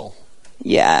gristle.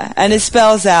 Yeah, and it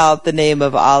spells out the name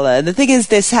of Allah. And the thing is,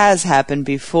 this has happened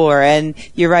before, and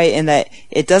you're right in that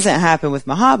it doesn't happen with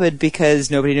Muhammad because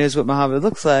nobody knows what Muhammad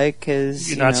looks like. Because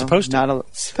you're not supposed to.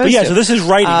 But yeah, so this is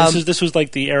writing. This was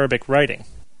like the Arabic writing.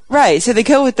 Right. So they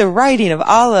go with the writing of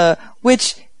Allah,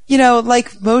 which,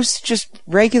 like most just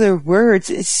regular words,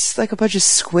 it's like a bunch of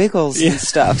squiggles and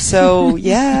stuff. So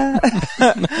yeah.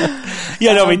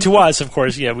 Yeah, no, I mean, to us, of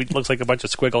course, it looks like a bunch of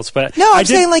squiggles. But no, I'm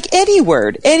saying like any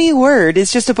word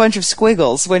is just a bunch of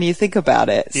squiggles when you think about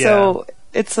it. Yeah. So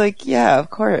it's like, yeah, of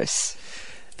course.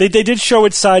 They did show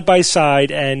it side by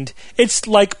side, and it's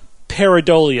like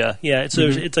pareidolia. Yeah, it's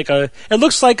like it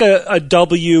looks like a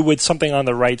W with something on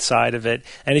the right side of it.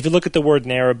 And if you look at the word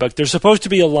in Arabic, there's supposed to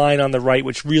be a line on the right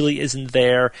which really isn't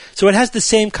there. So it has the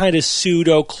same kind of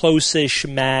pseudo close-ish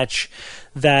match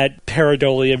that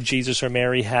pareidolia of Jesus or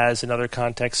Mary has in other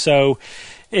contexts. So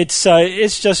it's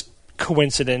just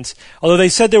coincidence. Although they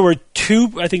said there were two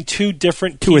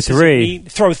different pieces of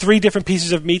meat. Three different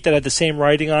pieces of meat that had the same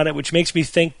writing on it, which makes me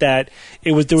think that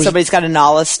there was somebody's got an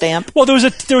Allah stamp. Well, there was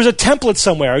a template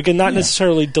somewhere. Again, not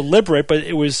necessarily deliberate, but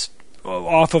it was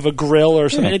off of a grill or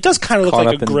something. It does kind of look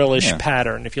like a grillish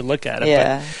pattern if you look at it.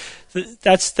 Yeah. But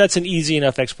that's an easy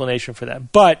enough explanation for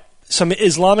that. But some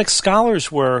Islamic scholars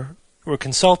were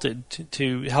consulted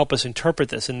to help us interpret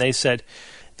this, and they said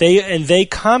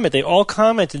they all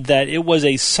commented that it was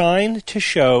a sign to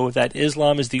show that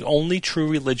Islam is the only true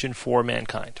religion for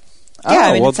mankind.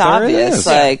 Yeah, it's obvious.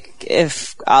 Like,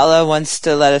 if Allah wants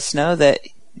to let us know that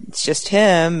it's just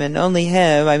him and only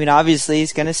him, I mean, obviously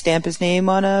he's going to stamp his name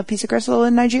on a piece of crystal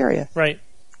in Nigeria. Right.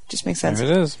 Just makes sense.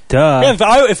 There it is. Duh.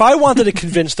 Yeah, if I wanted to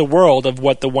convince the world of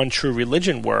what the one true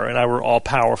religion were, and I were all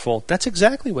powerful, that's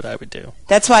exactly what I would do.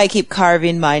 That's why I keep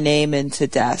carving my name into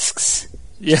desks,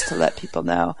 just to let people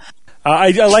know.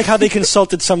 I like how they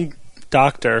consulted some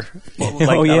doctor.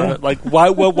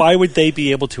 Why would they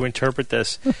be able to interpret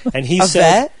this? And he said,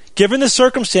 vet? Given the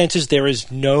circumstances, there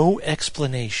is no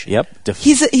explanation. Yep.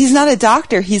 He's not a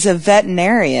doctor. He's a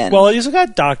veterinarian. Well, he's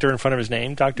got doctor in front of his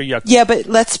name, Dr. Yuck. Yeah, but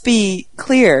let's be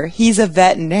clear. He's a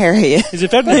veterinarian. He's a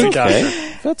veterinary doctor.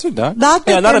 That's a doctor. Not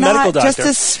that not a medical doctor. Just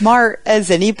as smart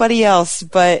as anybody else,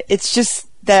 but it's just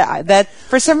that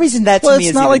for some reason that to me is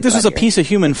it's not like this funnier. is a piece of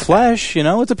human flesh,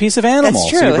 it's a piece of animal. That's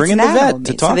true. So you bring in the vet meat,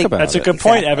 to talk about it. That's a good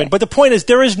point, Evan. But the point is,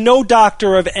 there is no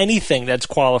doctor of anything that's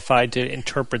qualified to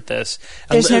interpret this.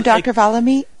 There's no doctor of Allah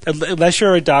meat? Unless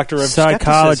you're a doctor of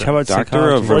psychology. How about doctor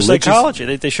psychology? Or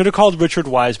psychology. They should have called Richard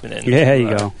Wiseman in. Yeah, there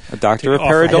you go. A doctor of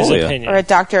pareidolia. Or a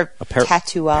doctor of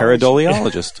tattooology.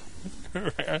 Pareidoleologist.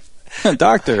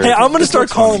 Doctor. Hey, I'm going to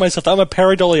start calling myself. I'm a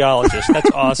pareidoleologist.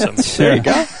 That's awesome. There you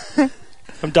go.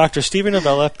 I'm Dr. Stephen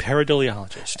Novella,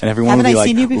 pareidoleologist. And everyone Haven't would be I like,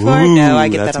 seen you before? No, I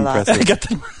get that a lot. Impressive. I get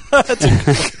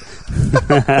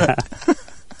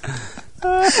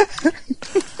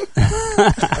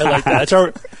I like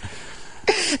that.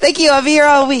 Thank you. I'll be here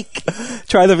all week.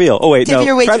 Try the veal. Oh, wait, Tip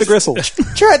your Try the waitress. gristle.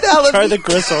 Try the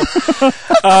gristle.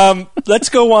 Let's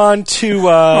go on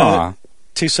to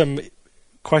some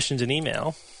questions in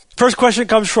email. First question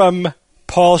comes from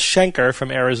Paul Schenker from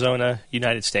Arizona,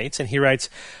 United States, and he writes,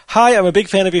 "Hi, I'm a big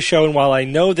fan of your show, and while I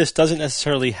know this doesn't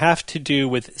necessarily have to do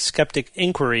with skeptic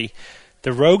inquiry,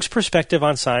 the rogue's perspective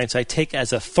on science I take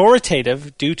as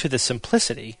authoritative due to the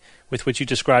simplicity with which you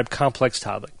describe complex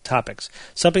topics,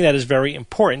 something that is very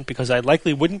important because I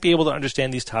likely wouldn't be able to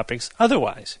understand these topics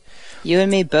otherwise." You and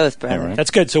me both, brother. Right.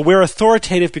 That's good. So we're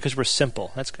authoritative because we're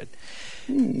simple. That's good.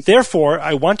 Therefore,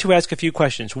 I want to ask a few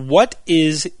questions. What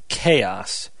is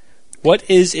chaos? What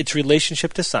is its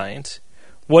relationship to science?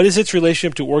 What is its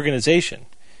relationship to organization?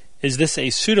 Is this a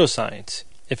pseudoscience?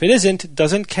 If it isn't,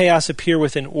 doesn't chaos appear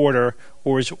within order,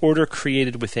 or is order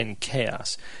created within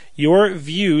chaos? Your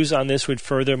views on this would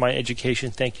further my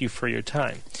education. Thank you for your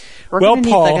time. We're going to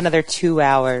need like another 2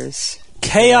 hours.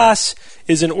 Chaos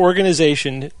is an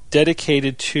organization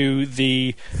dedicated to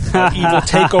the evil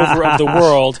takeover of the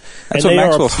world, and they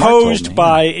are opposed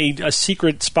by a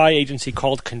secret spy agency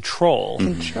called Control.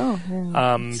 Control.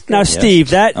 Now,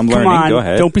 Steve, I'm learning. come on, Go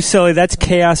ahead. Don't be silly. That's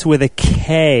chaos with a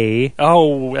K.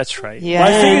 Oh, that's right. Yeah.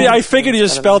 Well, I figured you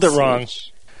just spelled it wrong.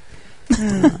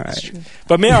 All right.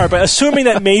 But assuming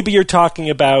that maybe you're talking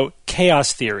about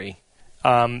chaos theory,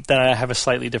 then I have a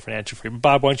slightly different answer for you.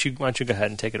 Bob, why don't you go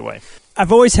ahead and take it away?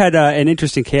 I've always had an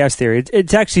interest in chaos theory.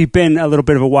 It's actually been a little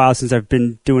bit of a while since I've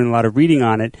been doing a lot of reading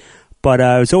on it, but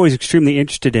I was always extremely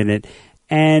interested in it.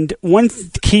 And one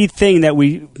key thing that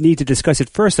we need to discuss at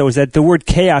first, though, is that the word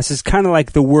chaos is kind of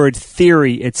like the word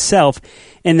theory itself,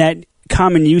 in that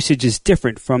common usage is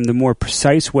different from the more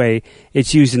precise way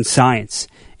it's used in science.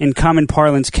 In common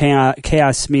parlance,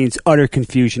 chaos means utter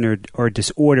confusion or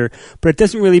disorder, but it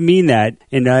doesn't really mean that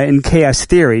in chaos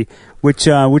theory, which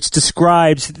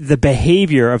describes the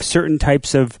behavior of certain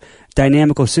types of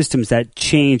dynamical systems that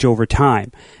change over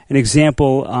time. An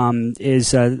example is,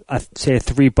 say, a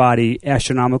three-body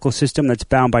astronomical system that's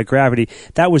bound by gravity.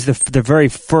 That was the very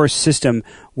first system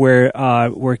where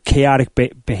chaotic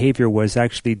behavior was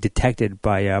actually detected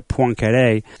by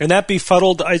Poincaré. And that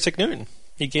befuddled Isaac Newton.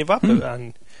 He gave up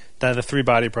on the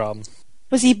three-body problem.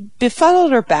 Was he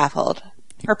befuddled or baffled?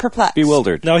 Or perplexed?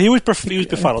 Bewildered. No, he was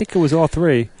befuddled. I think it was all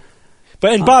three.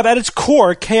 But Bob, at its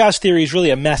core, chaos theory is really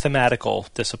a mathematical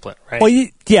discipline, right? Well,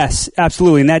 yes,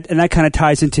 absolutely, and that kind of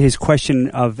ties into his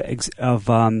question of is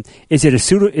it a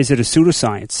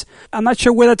pseudoscience? I'm not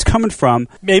sure where that's coming from.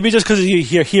 Maybe just because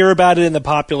you hear about it in the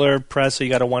popular press, so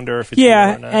you got to wonder if it's real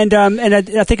or not. and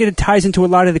I think it ties into a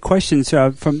lot of the questions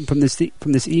from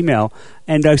this email,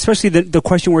 and especially the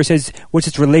question where it says, "What's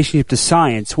its relationship to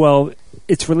science?" Well,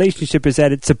 its relationship is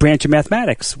that it's a branch of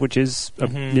mathematics, which is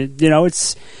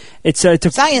it's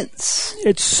science.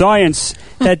 It's science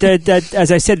that,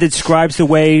 as I said, that describes the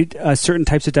way certain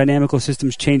types of dynamical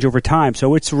systems change over time.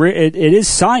 So it is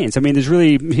science. I mean, there's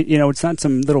really, it's not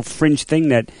some little fringe thing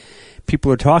that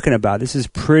people are talking about. This is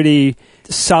pretty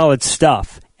solid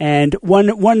stuff. And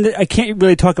one I can't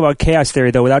really talk about chaos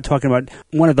theory though without talking about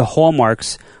one of the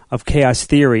hallmarks of chaos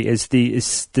theory is the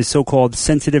so-called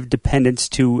sensitive dependence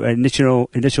to initial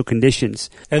conditions.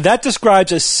 And that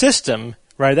describes a system.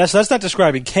 Right, that's not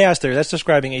describing chaos theory. That's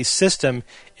describing a system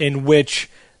in which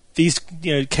these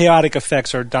chaotic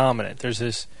effects are dominant. There's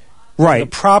this right. The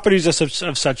properties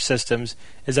of such systems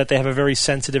is that they have a very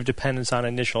sensitive dependence on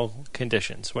initial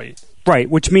conditions. Right,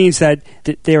 which means that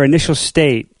their initial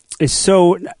state is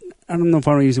so, I don't know if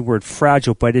I want to use the word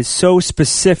fragile, but it's so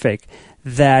specific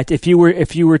that if you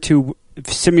were to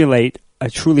simulate a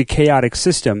truly chaotic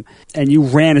system, and you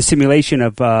ran a simulation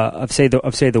of say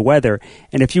the weather,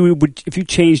 and if you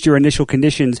changed your initial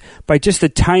conditions by just the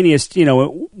tiniest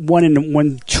 1 in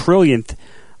 1 trillionth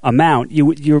amount,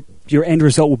 your end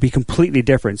result will be completely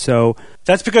different. So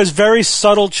that's because very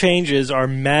subtle changes are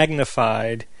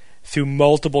magnified through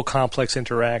multiple complex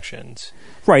interactions.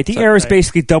 Right. The errors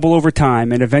basically double over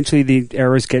time, and eventually the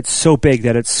errors get so big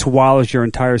that it swallows your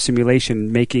entire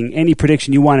simulation, making any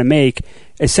prediction you want to make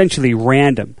essentially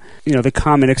random. The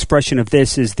common expression of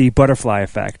this is the butterfly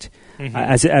effect,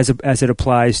 as it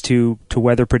applies to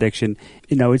weather prediction.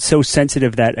 It's so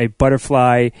sensitive that a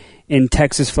butterfly in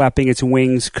Texas flapping its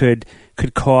wings could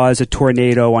cause a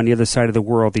tornado on the other side of the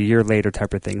world a year later,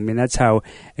 type of thing. I mean, that's how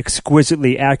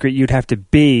exquisitely accurate you'd have to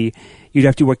be. You'd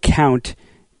have to account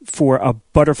for a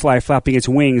butterfly flapping its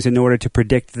wings in order to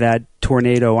predict that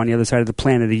tornado on the other side of the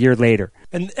planet a year later.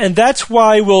 And that's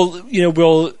why we'll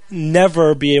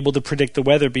never be able to predict the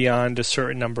weather beyond a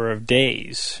certain number of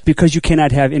days. Because you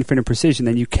cannot have infinite precision,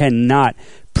 then you cannot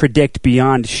predict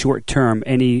beyond short term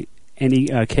any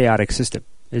chaotic system.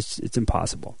 It's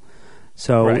impossible.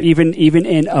 So right. even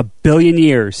in a billion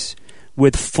years,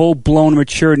 with full blown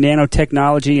mature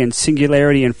nanotechnology and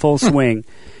singularity in full swing,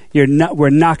 we're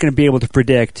not going to be able to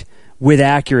predict with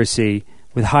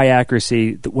high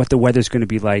accuracy, what the weather's going to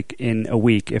be like in a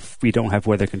week if we don't have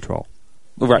weather control.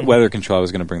 Right, weather control. I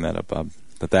was going to bring that up, Bob.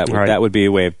 That would be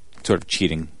a way of sort of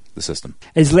cheating the system.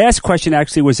 His last question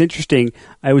actually was interesting.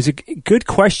 It was a good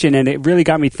question, and it really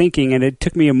got me thinking. And it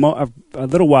took me a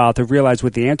little while to realize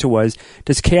what the answer was.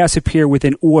 Does chaos appear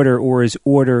within order, or is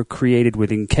order created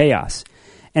within chaos?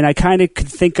 And I kind of could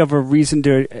think of a reason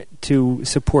to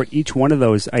support each one of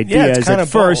those ideas at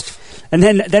first. Both. And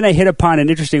then I hit upon an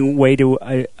interesting way to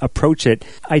approach it.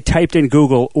 I typed in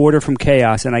Google order from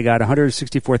chaos, and I got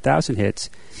 164,000 hits.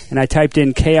 And I typed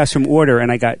in chaos from order,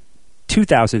 and I got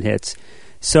 2,000 hits.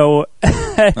 So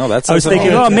I was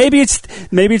thinking, maybe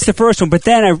it's the first one. But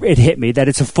then it hit me that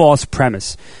it's a false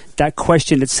premise. That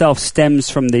question itself stems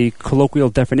from the colloquial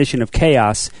definition of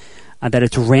chaos, that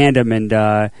it's random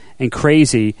and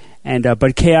crazy,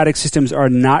 but chaotic systems are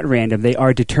not random. They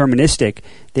are deterministic.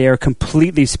 They are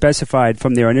completely specified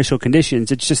from their initial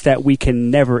conditions. It's just that we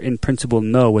can never, in principle,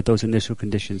 know what those initial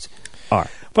conditions are.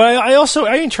 But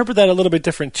I interpret that a little bit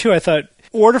different too. I thought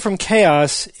order from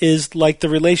chaos is like the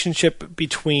relationship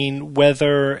between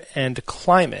weather and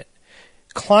climate.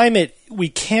 climate we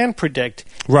can predict.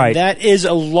 Right. That is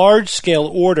a large-scale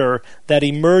order that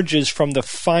emerges from the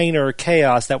finer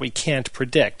chaos that we can't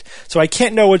predict. So I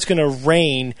can't know it's going to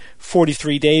rain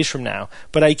 43 days from now,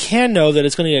 but I can know that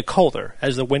it's going to get colder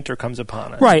as the winter comes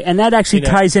upon us. Right, and that actually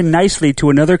ties in nicely to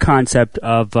another concept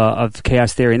of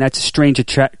chaos theory, and that's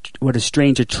what a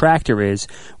strange attractor is,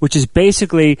 which is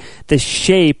basically the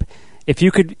shape. If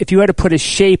you had to put a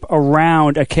shape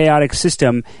around a chaotic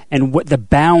system and what the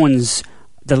bounds,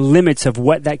 the limits of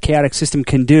what that chaotic system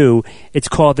can do, it's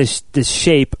called this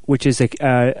shape, which is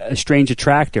a strange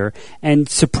attractor. And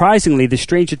surprisingly, the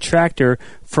strange attractor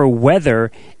for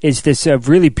weather is this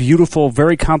really beautiful,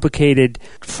 very complicated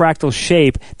fractal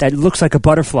shape that looks like a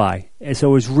butterfly. And so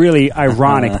it was really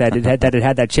ironic that it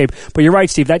had that shape. But you're right,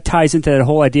 Steve. That ties into that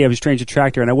whole idea of a strange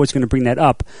attractor, and I was going to bring that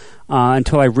up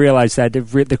until I realized that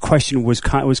the question was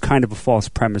kind of a false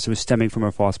premise. It was stemming from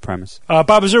a false premise.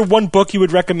 Bob, is there one book you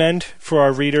would recommend for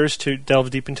our readers to delve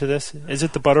deep into this? Is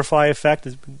it The Butterfly Effect?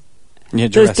 Yeah,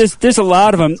 there's a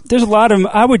lot of them.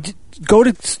 I would go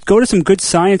to some good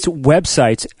science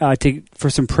websites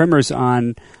for some primers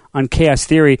on chaos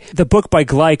theory. The book by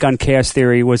Gleich on chaos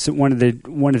theory was one of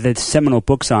the seminal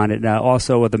books on it.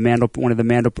 Also, the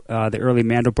early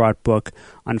Mandelbrot book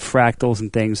on fractals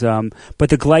and things. But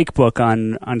the Gleich book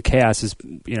on chaos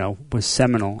was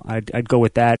seminal. I'd go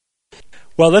with that.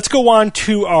 Well, let's go on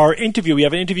to our interview. We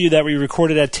have an interview that we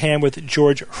recorded at TAM with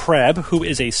George Hrab, who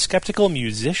is a skeptical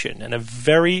musician and a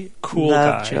very cool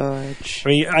guy. George. I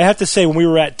mean, I have to say, when we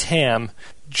were at TAM,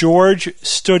 George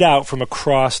stood out from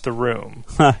across the room.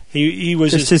 Huh. He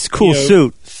was just his cool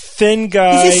suit. Thin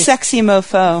guy. He's a sexy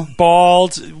mofo.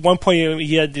 Bald. At one point,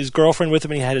 he had his girlfriend with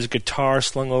him, and he had his guitar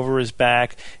slung over his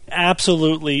back.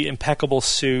 Absolutely impeccable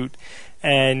suit.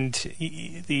 And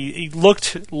he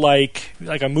looked like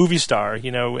a movie star,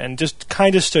 and just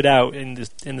kind of stood out in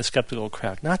the skeptical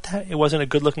crowd. Not that it wasn't a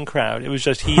good-looking crowd; it was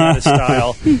just he had a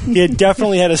style. He had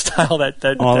definitely had a style that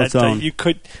you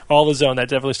could all his own. That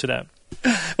definitely stood out.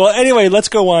 Well, anyway, let's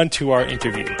go on to our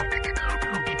interview.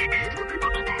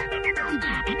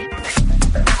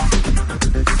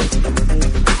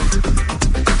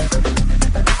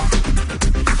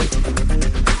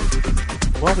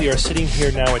 Well, we are sitting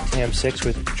here now at TAM 6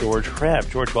 with George Hrab.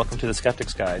 George, welcome to the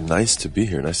Skeptics Guide. Nice to be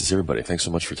here. Nice to see everybody. Thanks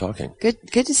so much for talking.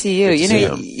 Good to see you.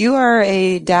 You are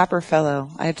a dapper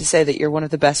fellow. I have to say that you're one of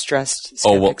the best dressed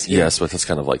skeptics here. Yes, but that's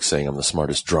kind of like saying I'm the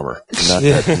smartest drummer. Not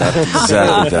exactly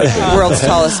that. World's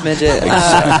tallest midget.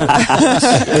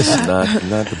 It's not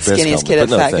the best. Skinniest kid at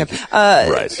fat camp.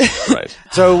 Right.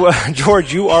 So,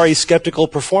 George, you are a skeptical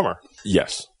performer.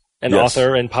 Yes. An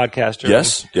author and podcaster.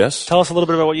 Yes. Tell us a little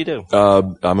bit about what you do.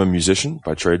 I'm a musician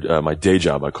by trade. My day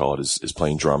job, I call it, is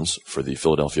playing drums for the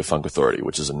Philadelphia Funk Authority,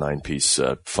 which is a 9-piece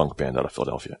funk band out of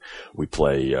Philadelphia. We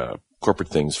play corporate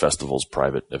things, festivals,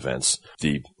 private events.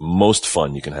 The most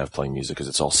fun you can have playing music is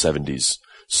it's all 70s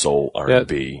soul,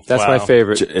 R&B. That's my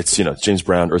favorite. It's, James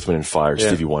Brown, Earth, Wind and Fire,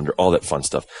 Stevie Wonder, all that fun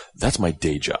stuff. That's my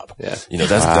day job. Yeah.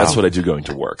 That's what I do going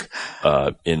to work.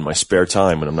 In my spare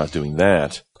time when I'm not doing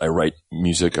that, I write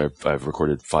music. I've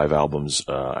recorded 5 albums.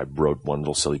 I wrote one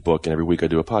little silly book, and every week I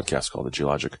do a podcast called The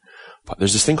Geologic.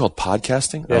 There's this thing called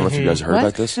podcasting. I don't know if you guys have heard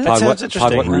about this. That sounds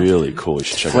interesting. Really cool. You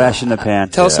should check it out. Flash in the pan.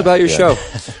 Tell us about your show.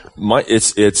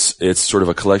 It's sort of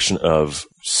a collection of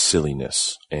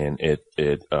silliness. And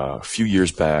a few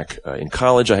years back, in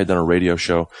college, I had done a radio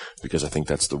show because I think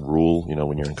that's the rule.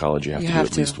 When you're in college, you have to do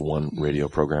at least one radio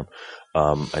program.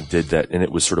 I did that, and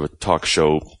it was sort of a talk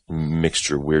show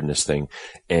mixture weirdness thing.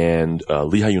 And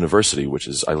Lehigh University,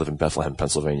 I live in Bethlehem,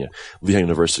 Pennsylvania. Lehigh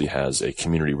University has a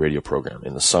community radio program.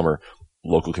 In the summer,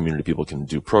 local community people can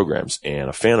do programs. And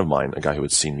a fan of mine, a guy who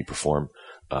had seen me perform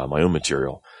my own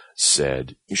material,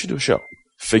 said, "You should do a show."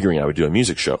 Figuring I would do a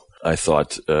music show. I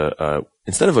thought,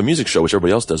 instead of a music show, which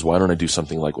everybody else does, why don't I do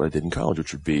something like what I did in college,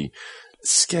 which would be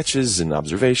sketches and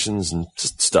observations and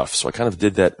just stuff. So I kind of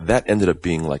did that. That ended up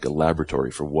being like a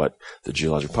laboratory for what the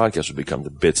Geologic Podcast would become,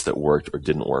 the bits that worked or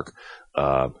didn't work.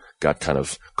 Got kind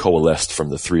of coalesced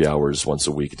from the 3 hours once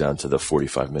a week down to the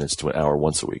 45 minutes to an hour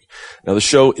once a week. Now the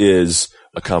show is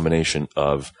a combination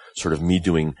of sort of me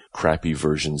doing crappy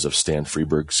versions of Stan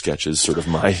Freberg sketches, sort of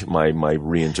my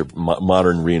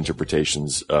modern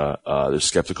reinterpretations. There's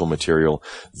skeptical material.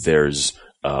 There's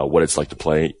what it's like to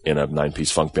play in a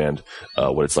 9-piece funk band,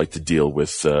 what it's like to deal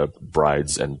with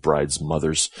brides and brides'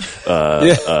 mothers,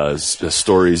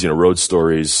 stories, road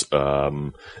stories,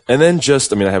 and then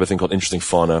I have a thing called Interesting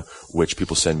Fauna, which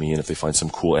people send me in if they find some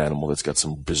cool animal that's got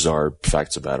some bizarre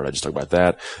facts about it. I just talk about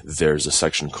that. There's a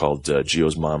section called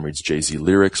Gio's Mom Reads Jay-Z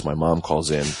Lyrics. My mom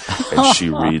calls in and she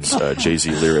reads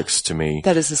Jay-Z lyrics to me.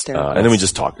 That is hysterical. And then we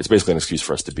just talk. It's basically an excuse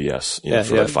for us to BS,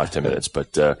 for about 5-10 minutes,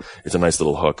 but it's a nice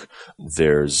little hook.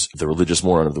 There's the Religious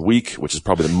Moron of the Week, which is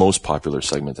probably the most popular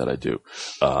segment that I do.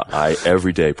 I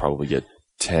every day probably get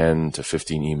 10 to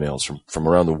 15 emails from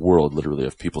around the world, literally,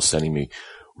 of people sending me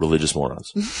religious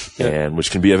morons, and which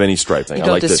can be of any stripe thing. You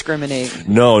don't discriminate.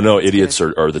 No, idiots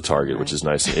are the target, which is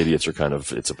nice. Idiots are kind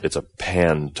of, it's a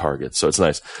pan target, so it's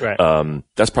nice. Right.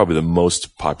 That's probably the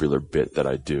most popular bit that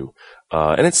I do.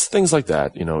 And it's things like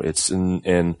that,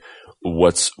 and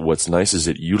what's nice is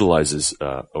it utilizes,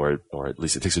 or at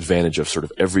least it takes advantage of sort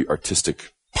of every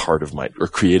artistic part of or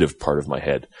creative part of my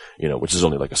head, which is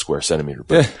only like a square centimeter,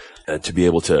 but to be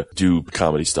able to do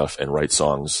comedy stuff and write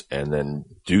songs and then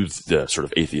do the sort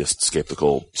of atheist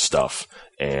skeptical stuff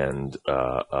and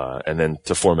then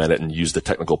to format it and use the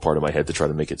technical part of my head to try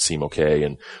to make it seem okay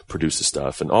and produce the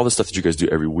stuff and all the stuff that you guys do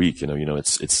every week,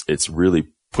 it's really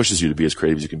pushes you to be as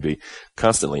creative as you can be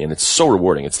constantly. And it's so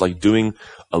rewarding. It's like doing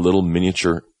a little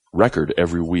miniature record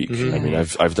every week.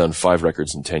 Mm-hmm. I've done 5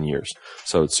 records in 10 years.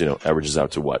 So it's, averages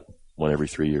out to what? 1 every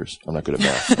 3 years. I'm not good at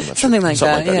math. I'm not Something sure.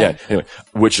 like that. Yeah. Anyway,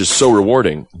 which is so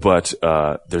rewarding, but,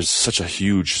 there's such a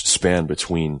huge span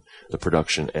between the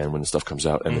production and when the stuff comes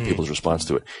out and the people's response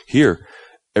to it. Here,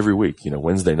 every week,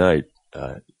 Wednesday night,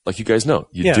 like you guys know,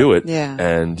 you do it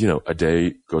and, a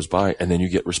day goes by and then you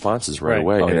get responses right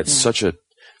away. And it's such a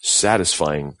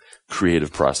satisfying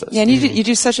creative process. Yeah, and you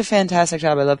do such a fantastic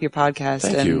job. I love your podcast.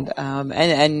 Thank you.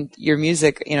 And your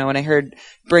music, when I heard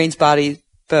Brains, Body,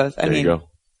 both, There you go.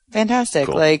 Fantastic.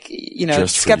 Cool. Like,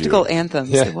 Just for skeptical you. anthems.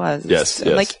 Yeah. It was. Yes.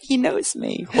 Like, he knows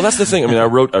me. Well, that's the thing. I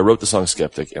wrote the song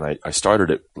Skeptic and I started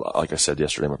it, like I said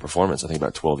yesterday in my performance, I think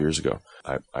about 12 years ago.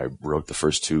 I wrote the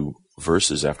first 2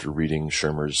 verses after reading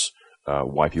Shermer's,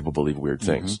 Why People Believe Weird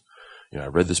Things. I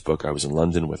read this book. I was in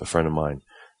London with a friend of mine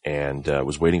and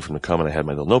was waiting for him to come and I had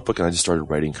my little notebook and I just started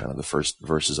writing kind of the first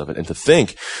verses of it. And to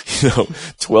think,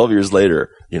 12 years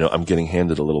later, I'm getting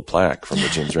handed a little plaque from the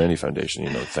James Randi Foundation,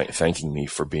 thanking me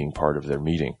for being part of their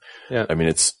meeting. Yeah.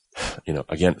 It's,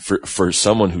 again, for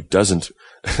someone who doesn't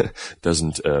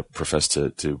profess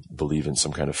to believe in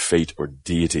some kind of fate or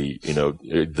deity,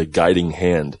 the guiding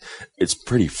hand, it's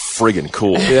pretty friggin'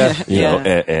 cool.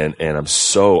 And I'm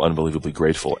so unbelievably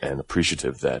grateful and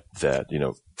appreciative that,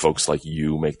 folks like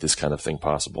you make this kind of thing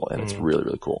possible. And it's really,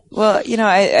 really cool. Well,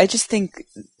 I just think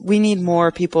we need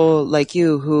more people like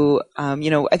you who,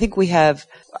 I think we have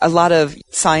a lot of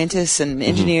scientists and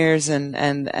engineers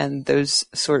and those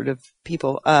sort of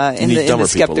people in the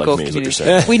skeptical like community.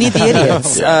 We need the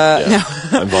idiots. No.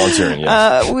 I'm volunteering.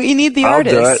 Yes. We need the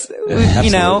artists.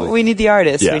 We need the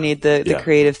artists. Yeah. We need the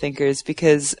creative thinkers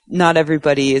because not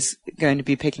everybody is going to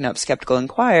be picking up Skeptical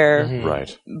Inquirer. Mm-hmm.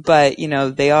 Right. But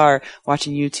they are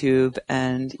watching YouTube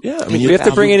and you have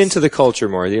to bring it into the culture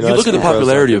more. You look at the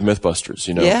popularity of Mythbusters.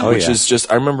 Which is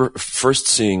just. I remember first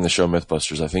seeing the show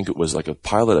Mythbusters. I think it was like a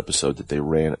pilot episode that they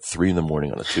ran at 3 a.m.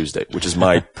 on a Tuesday, which is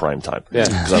my prime time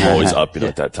because I'm always up,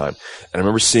 at that time. And I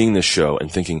remember seeing this show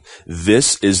and thinking,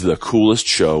 this is the coolest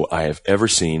show I have ever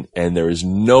seen, and there is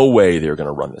no way they're going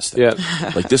to run this thing.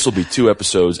 Yeah. Like this will be 2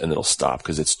 episodes and it'll stop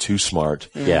because it's too smart.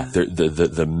 Yeah.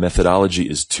 The methodology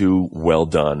is too well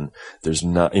done. There's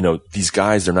not, these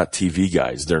guys, they're not TV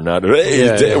guys. They're not,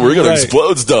 we're going to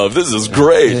explode stuff. This is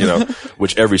great,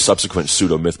 which every subsequent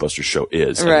pseudo Mythbusters show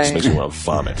is. And it just makes me want to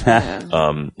vomit.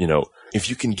 If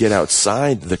you can get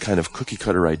outside the kind of cookie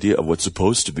cutter idea of what's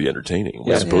supposed to be entertaining,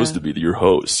 what's supposed to be your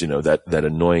host, that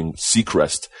annoying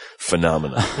Seacrest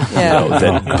phenomenon,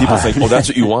 then people think, oh, that's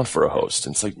what you want for a host.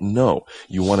 And it's like, no,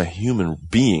 you want a human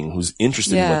being who's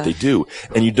interested in what they do.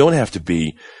 And you don't have to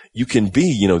be, you can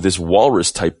be, this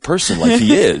walrus type person like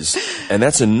he is. And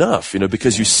that's enough,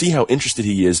 because you see how interested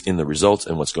he is in the results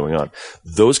and what's going on.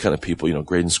 Those kind of people,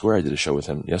 Graydon Square, I did a show with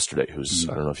him yesterday, who's,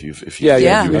 I don't know if you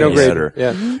know Graydon.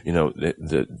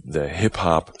 The hip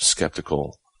hop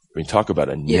skeptical, talk about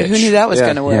a niche. Yeah, who knew that was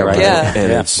going to work?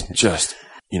 And it's just,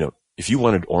 if you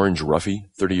wanted Orange Ruffy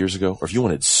 30 years ago, or if you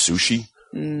wanted sushi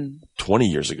 20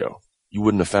 years ago, you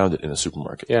wouldn't have found it in a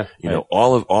supermarket. Yeah.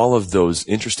 All of those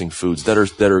interesting foods that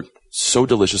are so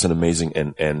delicious and amazing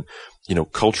and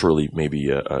culturally maybe,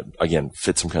 again,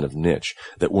 fit some kind of niche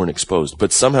that weren't exposed.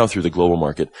 But somehow through the global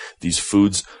market, these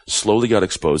foods slowly got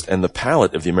exposed and the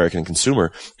palate of the American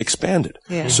consumer expanded.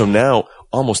 Yeah. So now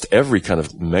almost every kind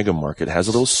of mega market has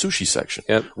a little sushi section,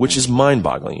 which is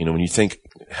mind-boggling. You know, when you think,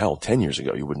 hell, 10 years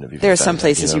ago, you wouldn't have even. There are some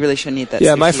places you really shouldn't eat that.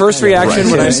 Yeah, sushi. my first reaction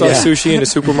when I saw sushi in a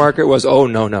supermarket was, "Oh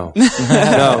no, no."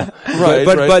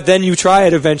 But then you try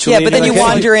it eventually. Yeah, but then you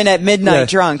wander in at midnight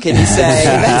drunk and you say,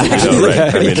 "That's actually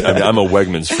right. pretty I mean, I'm a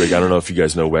Wegmans freak. I don't know if you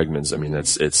guys know Wegmans. I mean,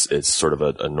 it's sort of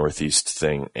a Northeast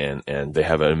thing, and they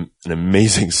have an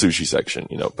amazing sushi section.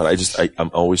 You know, but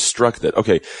I'm always struck that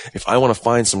if I want to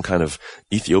find some kind of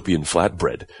Ethiopian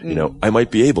flatbread, you know, I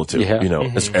might be able to, you know,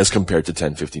 as compared to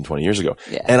 10, 15, 20 years ago.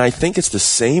 Yeah. And I think it's the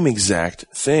same exact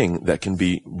thing that can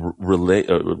be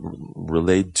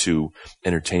relayed to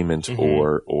entertainment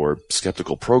or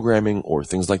skeptical programming or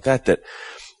things like that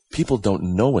people don't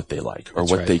know what they like or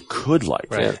what they could like.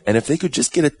 Right. And if they could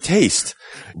just get a taste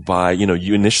by, you know,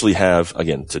 you initially have,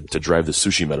 again, to drive the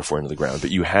sushi metaphor into the ground,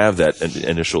 but you have that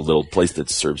initial little place that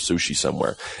serves sushi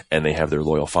somewhere, and they have their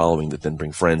loyal following that then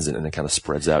bring friends in, and it kind of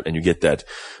spreads out, and you get that,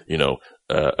 you know,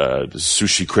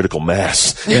 sushi critical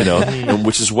mass, you know, and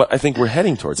which is what I think we're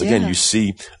heading towards. Again, you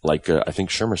see, like, I think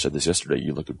Shermer said this yesterday,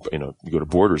 you look at, you know, you go to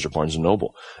Borders or Barnes &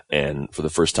 Noble, and for the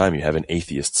first time you have an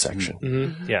atheist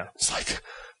section. Yeah. It's like,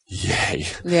 yay.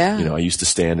 Yeah. You know, I used to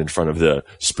stand in front of the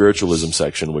spiritualism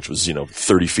section, which was, you know,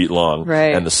 30 feet long,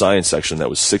 and the science section that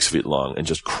was 6 feet long, and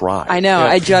just cry. I know.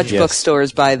 I judge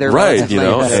bookstores by their you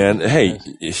know, and hey,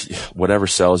 whatever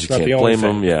sells, you can't blame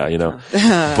them. Yeah, you know.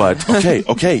 But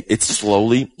okay, it's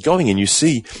slowly going, and you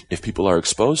see if people are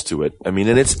exposed to it. I mean,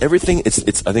 and it's everything. I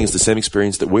think it's the same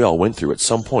experience that we all went through at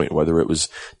some point, whether it was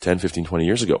 10, 15, 20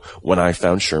 years ago, when I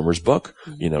found Shermer's book,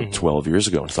 you know, 12 years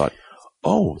ago, and thought,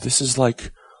 oh, this is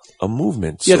like a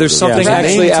movement. Yeah, there's something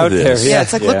actually out there. Yeah,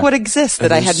 it's like, look what exists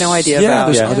that I had no idea about. Yeah,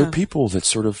 there's other people that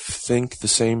sort of think the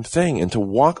same thing. And to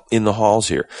walk in the halls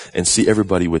here and see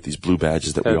everybody with these blue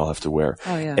badges that we all have to wear.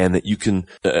 Oh, yeah. And that you can,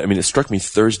 I mean, it struck me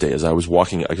Thursday as I was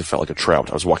walking, I felt like a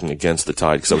trout. I was walking against the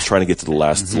tide because I was trying to get to the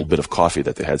last little bit of coffee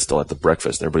that they had still at the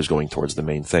breakfast, and everybody's going towards the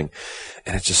main thing.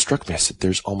 And it just struck me. I said,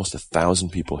 there's almost 1,000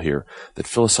 people here that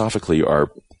philosophically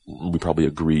we probably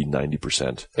agree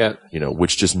 90%. Yeah. You know,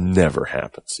 which just never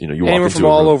happens. You know, you walk into from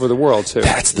all over the world too.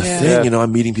 That's the thing. Yeah. You know,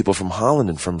 I'm meeting people from Holland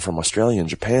and from Australia and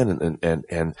Japan,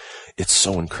 and it's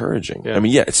so encouraging. Yeah. I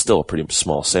mean, it's still a pretty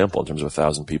small sample in terms of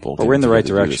 1,000 people. But we're in the right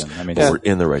direction. I mean, we're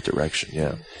in the right direction.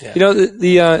 Yeah. You know,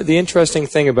 the interesting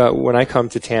thing about when I come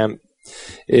to TAM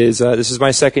is this is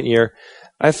my second year.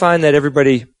 I find that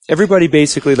everybody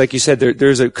basically, like you said,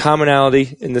 there's a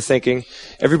commonality in the thinking.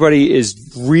 Everybody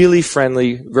is really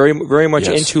friendly, very, very much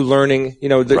into learning. You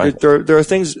know, there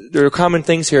are common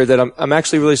things here that I'm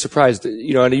actually really surprised.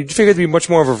 You know, and you'd figure there'd be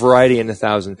much more of a variety in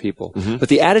 1,000 people. But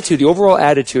the overall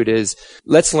attitude is,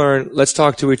 let's learn, let's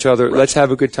talk to each other, let's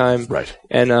have a good time. Right.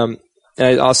 And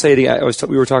I'll say it again,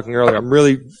 we were talking earlier, I'm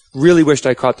really, really wished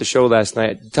I caught the show last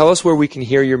night. Tell us where we can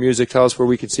hear your music. Tell us where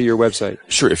we can see your website.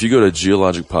 Sure. If you go to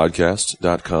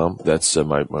geologicpodcast.com, that's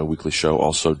my weekly show.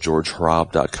 Also,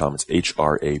 georgehrab.com. It's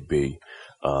HRAB.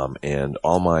 And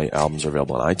all my albums are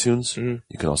available on iTunes.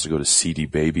 You can also go to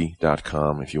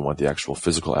cdbaby.com if you want the actual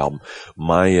physical album.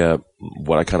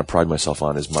 What I kind of pride myself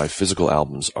on is my physical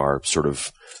albums are sort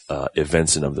of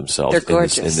events in of themselves. They're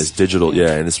gorgeous. In this digital,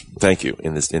 thank you.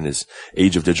 In this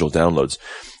age of digital downloads,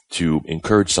 to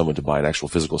encourage someone to buy an actual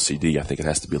physical CD, I think it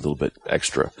has to be a little bit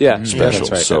extra special. Yeah, that's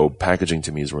right, so packaging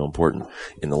to me is real important.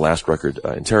 In the last record,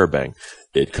 in Terabang,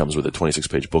 it comes with a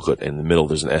 26-page booklet. In the middle,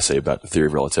 there's an essay about the theory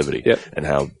of relativity and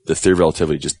how the theory of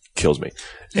relativity just kills me.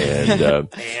 And Phil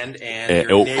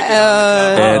Blaze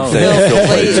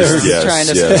trying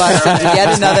to bust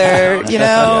yet another, you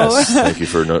know. Yes, thank you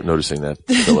for noticing that,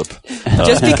 Philip.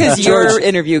 Just because your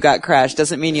interview got crashed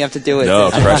doesn't mean you have to do it. No,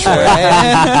 crash away.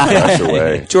 Crash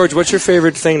away. George, what's your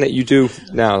favorite thing that you do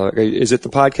now? Is it the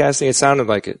podcasting? It sounded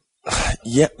like it.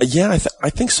 Yeah,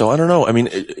 I think so. I don't know. I mean,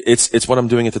 it's what I'm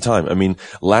doing at the time. I mean,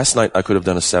 last night I could have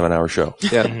done a 7-hour show.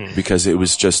 Yeah. Because it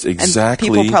was just exactly.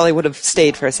 And people probably would have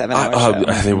stayed for a 7-hour show.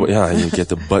 You get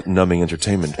the butt-numbing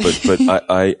entertainment. But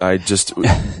I just,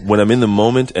 when I'm in the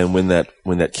moment and when that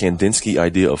Kandinsky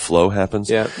idea of flow happens,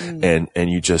 and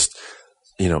you just,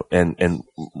 you know, and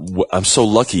I'm so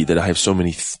lucky that I have so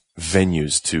many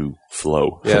venues to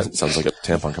flow. Yeah. Sounds like a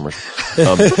tampon commercial.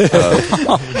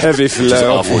 Heavy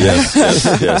flow. Awful.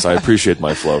 Yes. I appreciate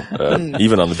my flow,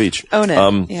 even on the beach. Own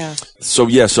it.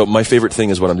 So my favorite thing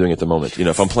is what I'm doing at the moment. You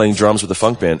know, if I'm playing drums with a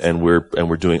funk band and we're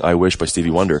doing I Wish by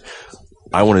Stevie Wonder,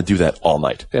 I want to do that all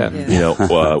night. Yeah. You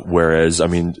know, whereas, I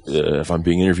mean, if I'm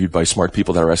being interviewed by smart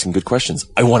people that are asking good questions,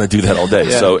 I want to do that all day.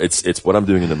 Yeah. So it's what I'm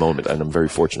doing in the moment, and I'm very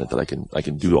fortunate that I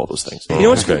can do all those things. You know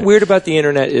what's weird about the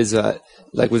internet is,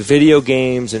 like with video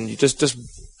games and just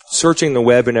searching the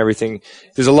web and everything,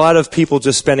 there's a lot of people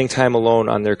just spending time alone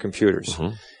on their computers.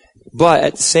 Mm-hmm. But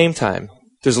at the same time,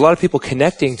 there's a lot of people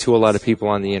connecting to a lot of people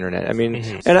on the internet. I mean,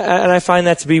 and I find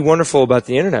that to be wonderful about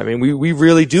the internet. I mean, we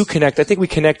really do connect. I think we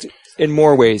connect in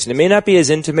more ways. And it may not be as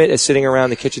intimate as sitting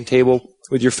around the kitchen table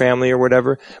with your family or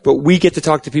whatever, but we get to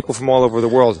talk to people from all over the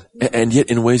world. And yet,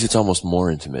 in ways, it's almost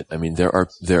more intimate. I mean,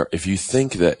 if you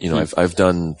think that, I've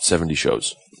done 70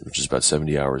 shows, which is about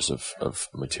 70 hours of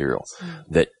material,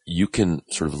 that you can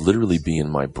sort of literally be in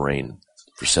my brain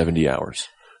for 70 hours.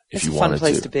 It's if you a fun wanted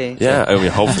place to. to be. Yeah, I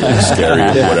mean, hopefully it's scary,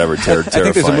 whatever, terrifying.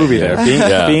 I think there's a movie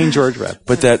there, being George Webb.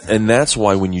 But that's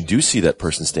why when you do see that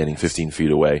person standing 15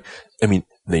 feet away, I mean,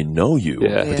 they know you,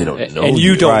 but they don't know you. And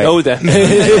you don't know them.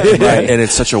 Right. And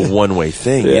it's such a one-way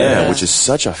thing, which is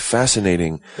such a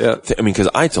fascinating thing. I mean, because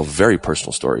I tell very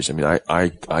personal stories. I mean,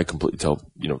 I completely tell,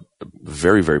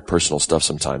 very, very personal stuff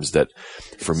sometimes that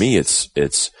for me, it's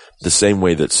the same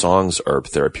way that songs are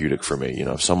therapeutic for me.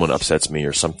 If someone upsets me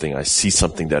or something, I see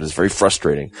something that is very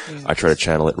frustrating, I try to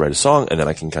channel it, write a song, and then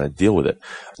I can kind of deal with it.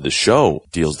 The show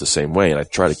deals the same way, and I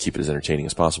try to keep it as entertaining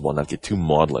as possible and not get too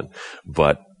maudlin.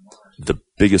 But the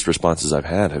biggest responses I've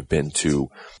had have been to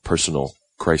personal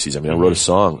crises. I mean, I wrote a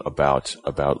song about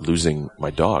losing my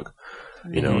dog,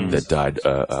 that died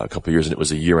a couple of years, and it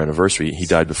was a year anniversary. He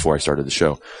died before I started the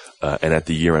show. And at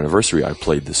the year anniversary, I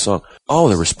played this song. Oh,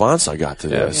 the response I got to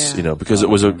this, because it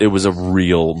was a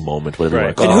real moment, whatever you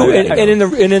want to call it.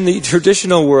 And in the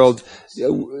traditional world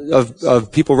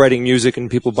of people writing music and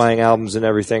people buying albums and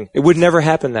everything, it would never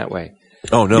happen that way.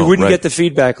 Oh, no. You wouldn't get the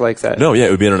feedback like that. No, yeah, it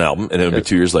would be in an album, and it would be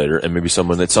 2 years later, and maybe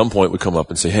someone at some point would come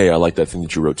up and say, hey, I like that thing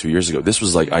that you wrote 2 years ago. This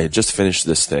was like, I had just finished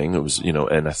this thing. It was,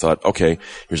 and I thought, okay,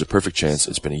 here's a perfect chance.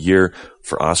 It's been a year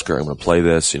for Oscar. I'm going to play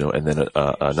this, and then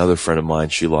another friend of mine,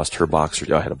 she lost her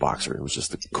boxer. I had a boxer. It was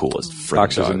just the coolest friend.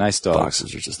 Boxers are nice dogs.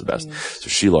 Boxers are just the best. So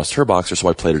she lost her boxer, so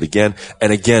I played it again,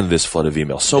 and again, this flood of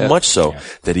email. So much so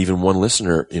that even one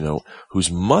listener, whose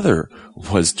mother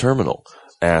was terminal,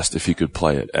 asked if he could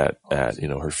play it at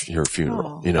her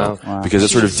funeral, because it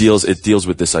sort of deals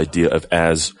with this idea of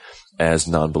as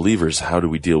non-believers, how do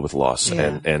we deal with loss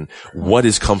and what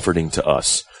is comforting to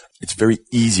us? It's very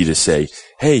easy to say,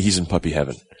 hey, he's in puppy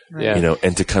heaven. Right.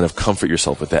 And to kind of comfort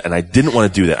yourself with that. And I didn't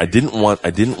want to do that. I didn't want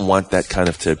that kind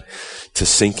of to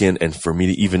sink in and for me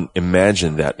to even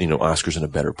imagine that, Oscar's in a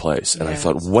better place. And I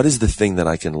thought, what is the thing that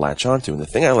I can latch onto? And the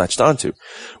thing I latched onto,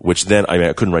 which then,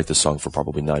 I couldn't write this song for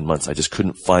probably 9 months. I just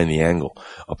couldn't find the angle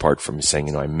apart from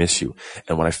saying, I miss you.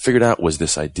 And what I figured out was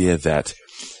this idea that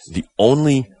the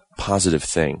only positive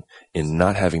thing in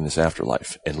not having this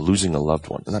afterlife and losing a loved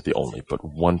one, not the only, but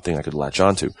one thing I could latch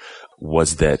onto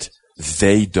was that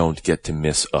they don't get to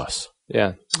miss us.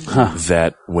 Yeah.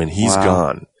 That when he's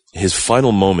gone, his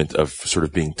final moment of sort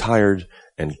of being tired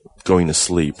and going to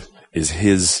sleep is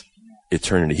his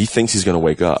eternity. He thinks he's going to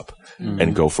wake up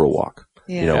and go for a walk.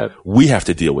 Yeah. We have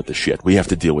to deal with the shit. We have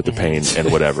to deal with the pain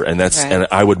and whatever. And that's, and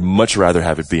I would much rather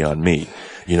have it be on me,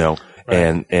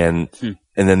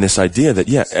 and then this idea that,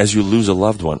 as you lose a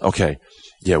loved one, okay,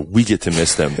 we get to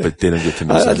miss them, but they don't get to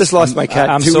miss us. I just lost my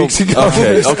cat 2 weeks ago.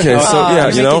 Okay,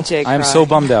 so I'm so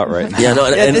bummed out right now. Yeah,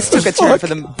 and this took a turn for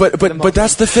them. But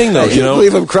that's the thing, though. I can't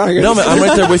believe I'm crying. No, man, I'm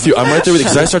right there with you.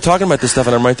 Because I start talking about this stuff,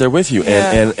 and I'm right there with you.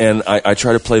 And I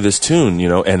try to play this tune,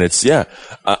 and it's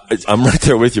I'm right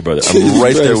there with you, brother. I'm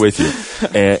right there with you.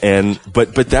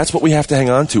 But that's what we have to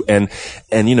hang on to. And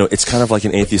it's kind of like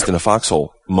an atheist in a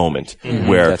foxhole moment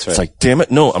where it's like, damn it,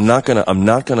 no, I'm not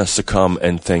gonna succumb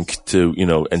and think to,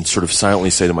 and sort of silently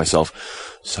say to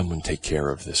myself, someone take care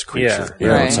of this creature.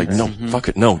 It's like, no, fuck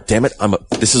it. No, damn it.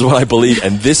 This is what I believe.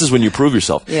 And this is when you prove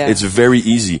yourself. Yeah. It's very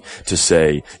easy to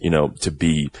say, to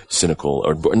be cynical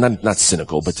or not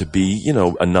cynical, but to be,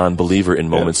 a non-believer in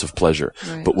moments of pleasure.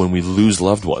 Right. But when we lose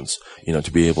loved ones,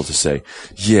 to be able to say,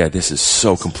 this is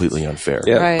so completely unfair.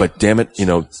 Yeah. Right. But damn it,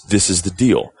 this is the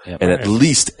deal. Yeah, and at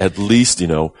least,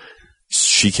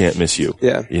 she can't miss you.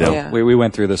 Yeah. We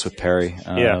went through this with Perry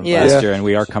last year, and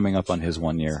we are coming up on his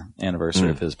 1 year anniversary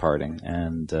of his parting.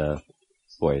 And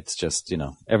boy, it's just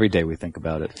every day we think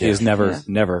about it. He is never,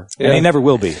 and he never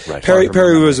will be. Right.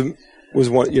 Perry was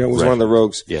one one of the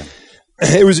rogues. Yeah.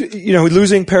 It was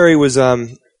losing Perry was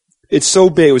it's so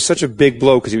big. It was such a big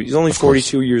blow because he was only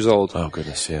 42 years old. Oh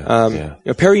goodness, yeah.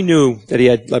 Perry knew that he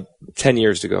had 10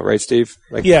 years to go, right, Steve?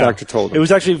 Like the doctor told him. It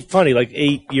was actually funny. Like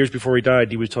 8 years before he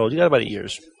died, he was told you got about 8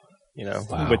 years.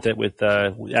 With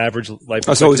average life expectancy.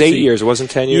 Oh, so it was 8 years. It wasn't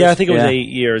 10 years. Yeah, I think it was 8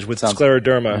 years with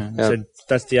scleroderma. Said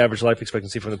that's the average life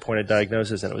expectancy from the point of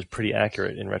diagnosis, and it was pretty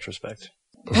accurate in retrospect.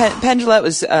 Penn Jillette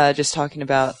was just talking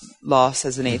about loss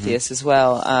as an atheist as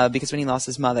well, because when he lost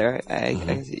his mother, I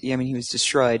mean, he was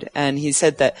destroyed. And he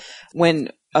said that when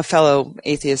a fellow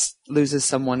atheist loses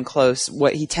someone close,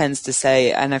 what he tends to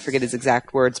say, and I forget his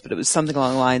exact words, but it was something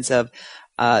along the lines of,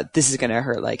 this is going to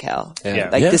hurt like hell. Yeah.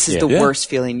 Like, this is the worst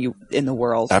feeling in the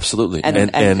world. Absolutely.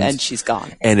 And she's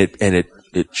gone. And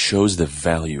it shows the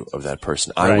value of that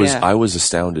person. I was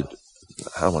astounded.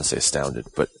 I don't want to say astounded,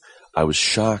 but I was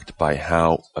shocked by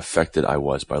how affected I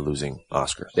was by losing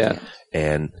Oscar. Yeah.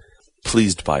 And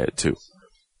pleased by it too.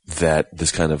 That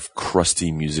this kind of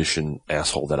crusty musician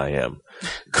asshole that I am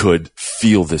could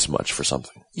feel this much for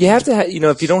something. You have to,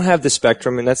 if you don't have the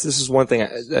spectrum, and this is one thing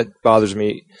that bothers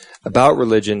me about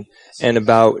religion and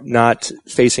about not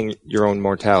facing your own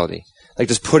mortality. Like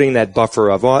just putting that buffer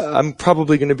of, I'm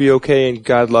probably going to be okay and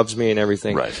God loves me and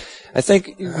everything. Right. I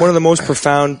think one of the most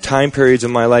profound time periods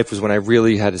of my life was when I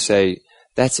really had to say,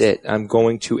 that's it. I'm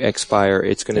going to expire.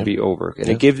 It's going to be over. And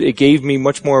it gave me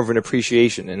much more of an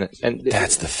appreciation. And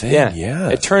that's the thing. Yeah.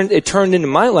 It turned into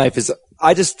my life is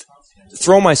I just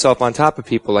throw myself on top of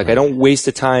people. Like I don't waste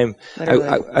the time. But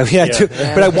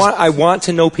I want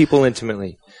to know people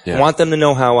intimately. Yeah. I want them to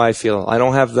know how I feel. I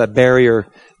don't have that barrier.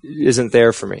 Isn't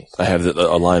there for me. I have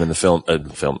a line in the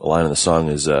a line in the song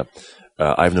is,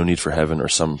 I have no need for heaven or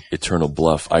some eternal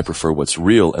bluff. I prefer what's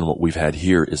real, and what we've had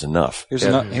here is enough. Here's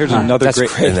another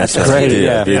great. And that's great.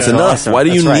 Yeah. It's enough. Awesome. Why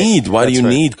do you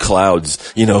need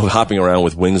clouds, hopping around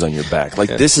with wings on your back? Like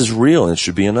this is real, and it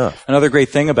should be enough. Another great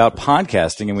thing about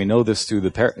podcasting, and we know this through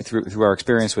through our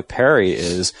experience with Perry,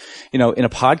 is in a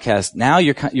podcast now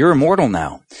you're immortal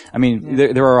now. I mean,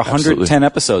 there are 110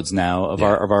 episodes now of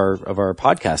our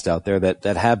podcast out there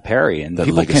that have Perry, and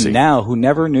people can now who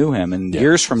never knew him, and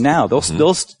years from now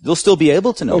they'll still be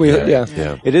able to know.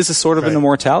 It is a sort of an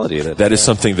immortality. That is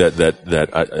something that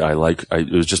I like.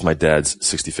 It was just my dad's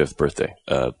 65th birthday,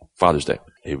 Father's Day.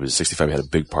 He was 65. We had a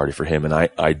big party for him, and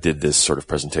I did this sort of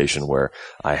presentation where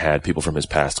I had people from his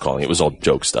past calling. It was all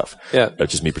joke stuff. Yeah.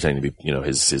 Just me pretending to be,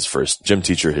 his first gym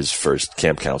teacher, his first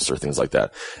camp counselor, things like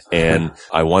that. And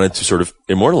I wanted to sort of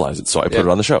immortalize it, so I put it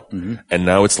on the show. Mm-hmm. And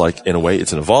now it's like, in a way,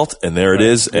 it's in a vault, and there it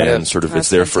is, and sort of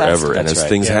it's there forever. And as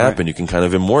things happen, you can kind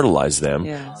of immortalize them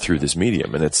through this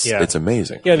medium, and it's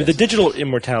amazing. Yeah, the digital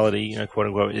immortality, quote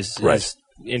unquote, is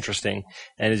interesting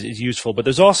and is useful, but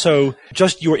there's also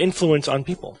just your influence on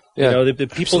people. The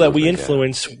people that we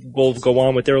influence will go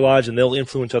on with their lives, and they'll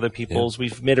influence other people's.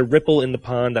 We've made a ripple in the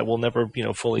pond that will never,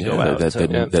 fully go out.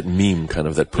 That meme, kind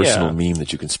of that personal meme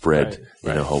that you can spread,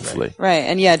 hopefully. Right,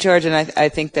 and George, and I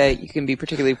think that you can be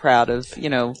particularly proud of,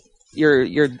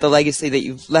 the legacy that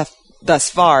you've left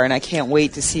thus far, and I can't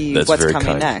wait to see what's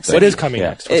coming next. What is coming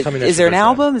next? What's coming next? Is there an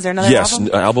album? Is there another album?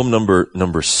 Yes, album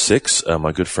number 6.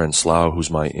 My good friend Slough,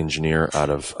 who's my engineer out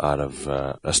of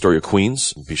Astoria,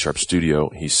 Queens, B Sharp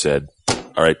Studio, he said,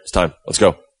 "All right, it's time. Let's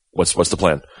go. What's the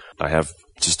plan?" I have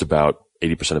just about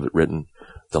 80% of it written.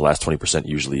 The last 20%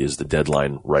 usually is the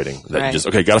deadline writing. That you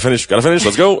just gotta finish.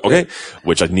 Let's go. Okay,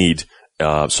 which I need.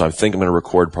 So I think I'm going to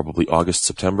record probably August,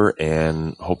 September,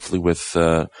 and hopefully with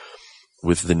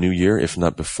the new year, if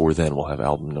not before then, we'll have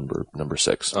album number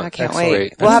 6. I can't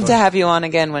wait. We'll have to have you on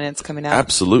again when it's coming out.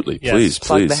 Absolutely. Yes. Please.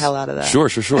 Plug the hell out of that. Sure.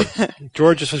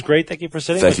 George, this was great. Thank you for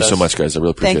sitting with us. Thank you so much, guys. I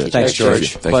really appreciate it. Thanks,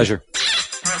 George. Pleasure.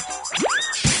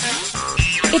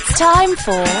 It's time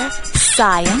for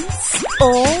Science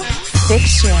or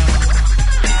Fiction.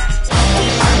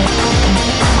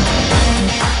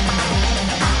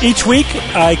 Each week,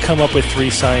 I come up with 3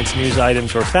 science news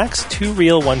items or facts, 2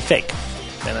 real, 1 fake.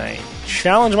 And I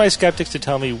challenge my skeptics to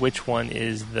tell me which one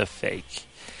is the fake.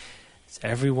 Is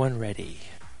everyone ready?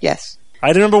 Yes.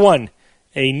 Item number 1.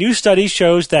 A new study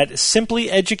shows that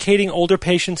simply educating older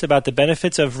patients about the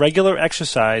benefits of regular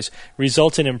exercise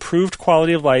results in improved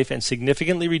quality of life and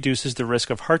significantly reduces the risk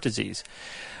of heart disease.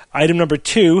 Item number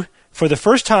 2. For the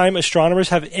first time, astronomers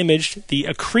have imaged the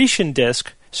accretion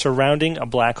disk surrounding a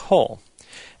black hole.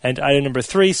 And item number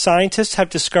 3, scientists have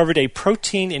discovered a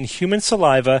protein in human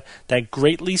saliva that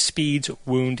greatly speeds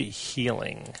wound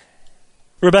healing.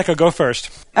 Rebecca, go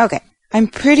first. Okay. I'm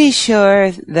pretty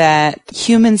sure that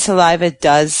human saliva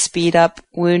does speed up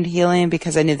wound healing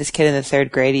because I knew this kid in the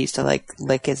 3rd grade. He used to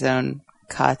lick his own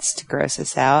cuts to gross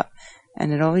us out.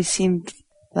 And it always seemed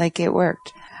like it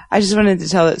worked. I just wanted to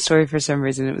tell that story for some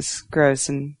reason. It was gross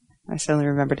and I suddenly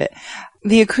remembered it.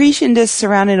 The accretion disk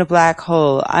surrounding a black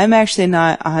hole, I'm actually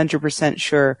not 100%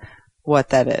 sure what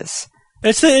that is.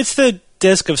 It's the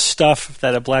disk of stuff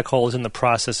that a black hole is in the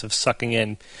process of sucking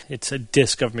in. It's a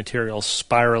disk of material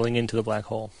spiraling into the black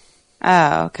hole.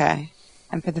 Oh, okay.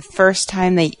 And for the first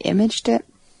time they imaged it?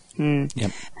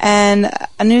 Yep. And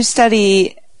a new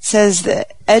study says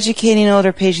that educating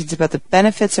older patients about the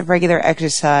benefits of regular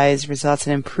exercise results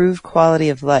in improved quality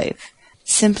of life.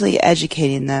 Simply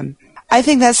educating them. I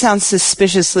think that sounds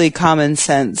suspiciously common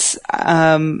sense.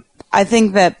 I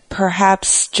think that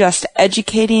perhaps just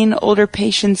educating older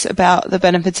patients about the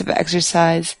benefits of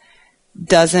exercise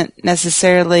doesn't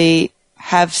necessarily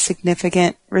have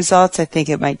significant results. I think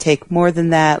it might take more than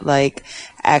that, like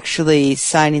actually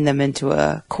signing them into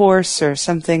a course or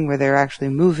something where they're actually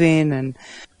moving. And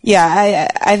yeah,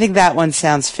 I think that one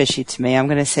sounds fishy to me. I'm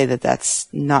going to say that that's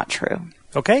not true.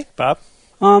 Okay, Bob?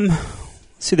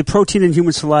 See, the protein in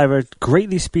human saliva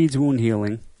greatly speeds wound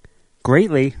healing.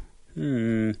 Greatly?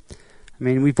 I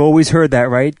mean, we've always heard that,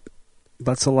 right?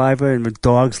 About saliva and with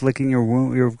dogs licking your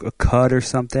wound, your a cut or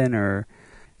something, or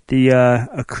the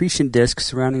accretion disk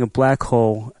surrounding a black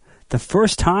hole. The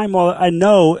first time, well, I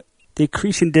know the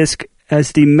accretion disk,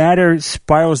 as the matter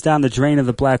spirals down the drain of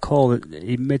the black hole, it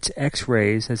emits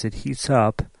X-rays as it heats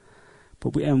up.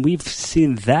 But we've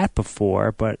seen that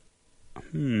before, but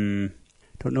don't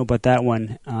know about that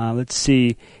one. Let's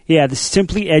see. Yeah,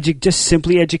 simply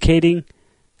educating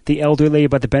the elderly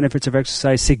about the benefits of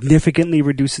exercise significantly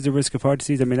reduces the risk of heart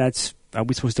disease. I mean, are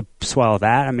we supposed to swallow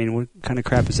that? I mean, what kind of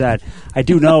crap is that? I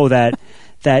do know that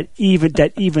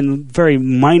even very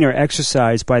minor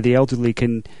exercise by the elderly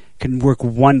can work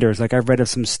wonders. Like I've read of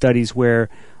some studies where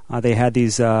they had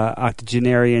these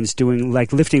octogenarians doing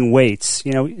like lifting weights.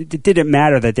 You know, it didn't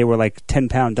matter that they were like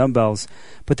 10-pound dumbbells,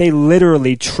 but they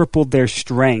literally tripled their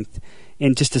strength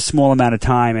in just a small amount of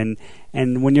time.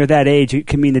 And when you're that age, it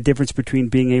can mean the difference between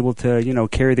being able to, you know,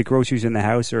 carry the groceries in the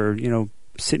house or, you know,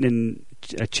 sitting in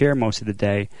a chair most of the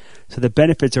day. So the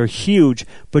benefits are huge,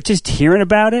 but just hearing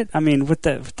about it, I mean, what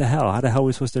the hell? How the hell are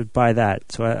we supposed to buy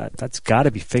that? So that's got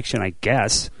to be fiction, I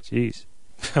guess. Jeez.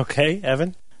 Okay,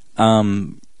 Evan?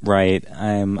 Right.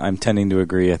 I'm tending to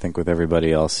agree, I think, with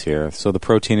everybody else here. So the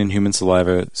protein in human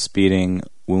saliva speeding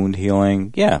wound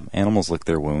healing, yeah, animals lick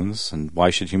their wounds, and why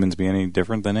should humans be any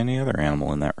different than any other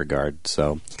animal in that regard?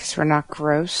 So, because we're not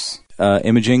gross.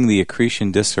 Imaging the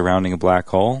accretion disk surrounding a black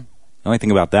hole. The only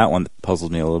thing about that one that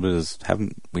puzzles me a little bit is,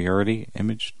 haven't we already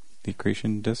imaged the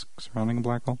accretion disk surrounding a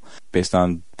black hole based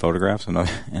on photographs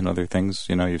and other things,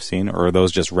 you know, you've seen? Or are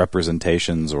those just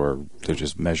representations, or they're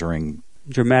just measuring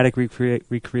dramatic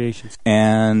recreations?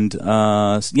 And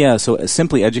so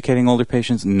simply educating older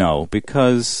patients, no,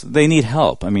 because they need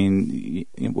help. I mean,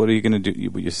 what are you going to do?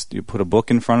 You put a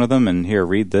book in front of them and here,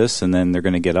 read this, and then they're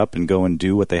going to get up and go and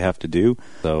do what they have to do.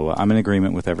 So I'm in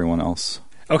agreement with everyone else.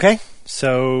 Okay,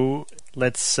 so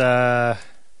let's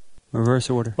reverse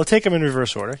order. We'll take them in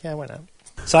reverse order. Yeah, why not?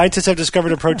 Scientists have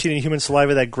discovered a protein in human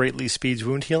saliva that greatly speeds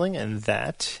wound healing, and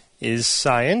that is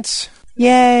science.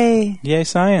 Yay! Yay,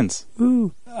 science!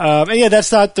 Ooh. And yeah,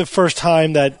 that's not the first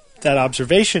time that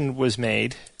observation was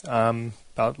made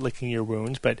about licking your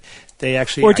wounds, but they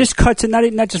actually... Or just cuts, and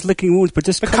not just licking wounds, but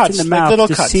just cuts in the mouth little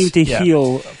just cuts. seem to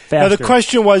heal faster. Now, the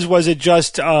question was it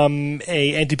just a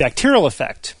antibacterial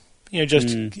effect? You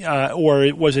know,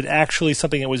 or was it actually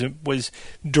something that was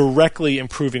directly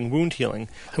improving wound healing?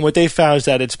 And what they found is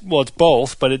that it's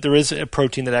both, but there is a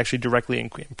protein that actually directly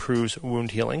improves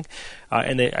wound healing,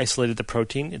 and they isolated the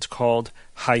protein. It's called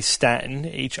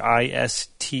histatin,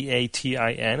 Histatin.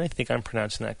 I think I'm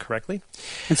pronouncing that correctly.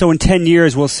 And so in 10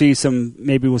 years, we'll see some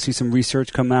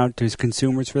research come out to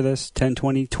consumers for this, 10,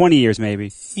 20 years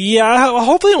maybe. Yeah,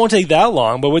 hopefully it won't take that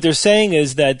long, but what they're saying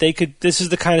is that this is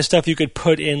the kind of stuff you could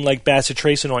put in like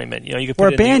bacitracin ointment. You know, you could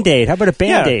put or a Band-Aid. How about a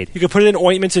Band-Aid? Yeah, you could put it in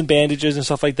ointments and bandages and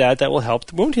stuff like that. That will help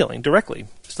the wound healing directly.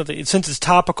 Since it's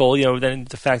topical, you know, then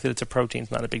the fact that it's a protein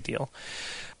is not a big deal.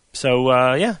 So,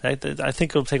 I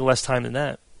think it'll take less time than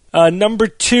that. Number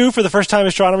 2, for the first time,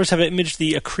 astronomers have imaged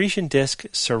the accretion disk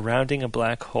surrounding a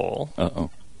black hole.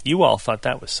 Uh-oh. You all thought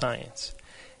that was science.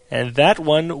 And that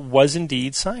one was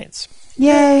indeed science.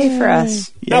 Yay for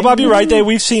us. Now, Bob, you're right.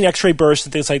 We've seen X-ray bursts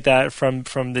and things like that from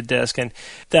the disk, and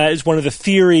that is one of the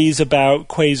theories about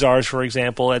quasars, for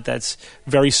example, that's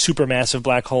very supermassive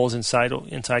black holes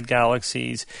inside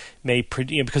galaxies may,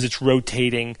 because it's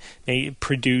rotating, may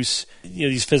produce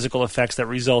these physical effects that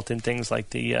result in things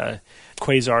like the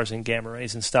quasars and gamma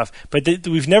rays and stuff. But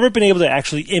we've never been able to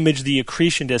actually image the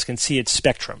accretion disk and see its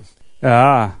spectrum.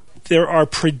 There are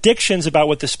predictions about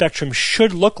what the spectrum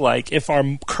should look like if our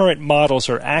current models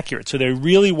are accurate. So they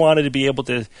really wanted to be able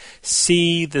to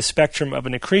see the spectrum of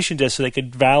an accretion disk so they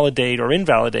could validate or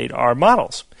invalidate our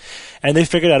models. And they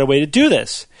figured out a way to do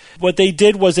this. What they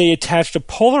did was they attached a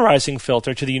polarizing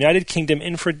filter to the United Kingdom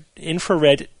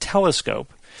infrared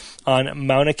telescope on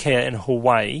Mauna Kea in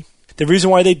Hawaii. The reason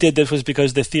why they did this was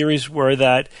because the theories were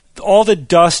that all the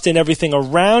dust and everything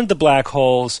around the black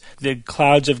holes, the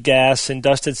clouds of gas and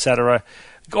dust, etc.,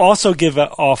 also give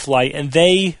off light, and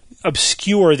they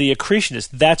obscure the accretion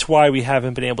disk. That's why we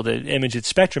haven't been able to image its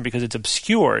spectrum, because it's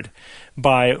obscured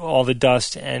by all the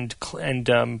dust and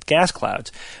gas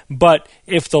clouds. But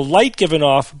if the light given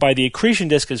off by the accretion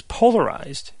disk is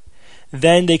polarized,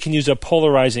 then they can use a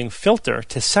polarizing filter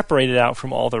to separate it out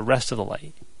from all the rest of the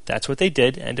light. That's what they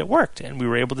did, and it worked. And we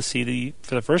were able to see,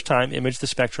 for the first time, image the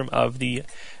spectrum of the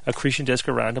accretion disk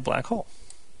around a black hole.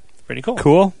 Pretty cool.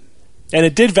 Cool. And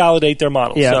it did validate their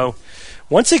model. Yeah. So,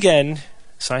 once again,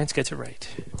 science gets it right.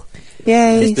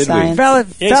 Yay, science.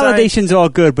 Validation's all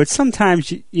good, but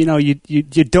sometimes you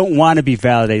don't want to be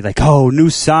validated. Like,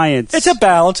 new science. It's a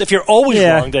balance. If you're always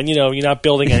wrong, then you're not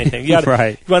building anything. You gotta,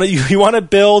 right. You want to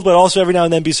build, but also every now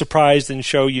and then be surprised and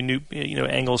show you new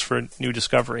angles for new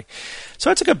discovery. So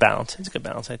it's a good balance. It's a good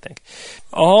balance, I think.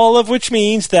 All of which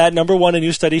means that, number one, a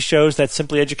new study shows that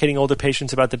simply educating older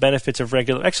patients about the benefits of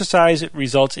regular exercise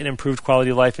results in improved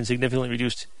quality of life and significantly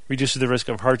reduces the risk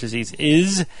of heart disease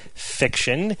is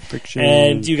fiction.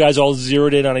 And you guys all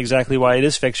zeroed in on exactly why it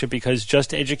is fiction, because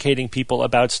just educating people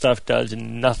about stuff does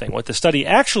nothing. What the study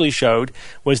actually showed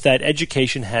was that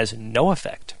education has no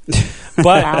effect.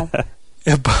 But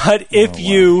if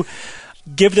you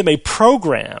give them a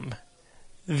program,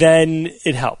 then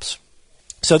it helps.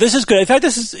 So this is good. In fact,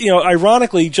 this is,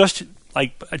 ironically, just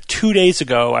like 2 days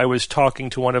ago, I was talking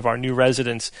to one of our new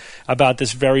residents about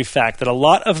this very fact, that a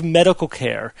lot of medical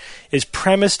care is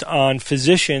premised on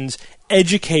physicians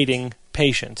educating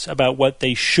patients about what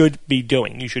they should be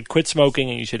doing. You should quit smoking,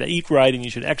 and you should eat right, and you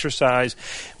should exercise.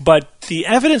 But the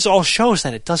evidence all shows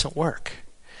that it doesn't work.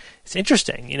 It's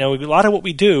interesting. A lot of what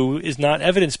we do is not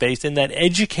evidence-based, in that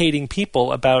educating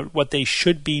people about what they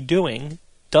should be doing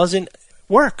doesn't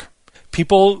work.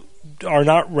 People are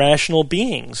not rational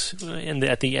beings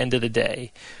at the end of the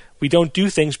day. We don't do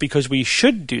things because we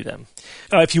should do them.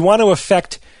 If you want to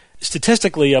affect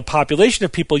statistically a population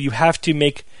of people, you have to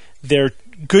make their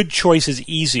good choices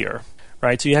easier,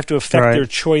 right? So you have to affect their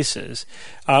choices.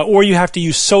 Or you have to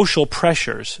use social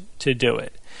pressures to do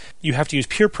it. You have to use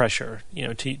peer pressure,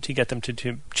 to get them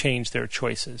to change their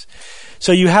choices.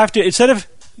 So you have to, instead of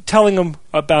telling them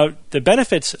about the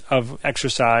benefits of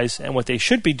exercise and what they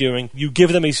should be doing, you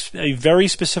give them a very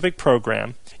specific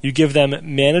program, you give them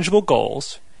manageable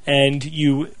goals, and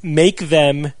you make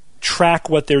them track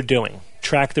what they're doing,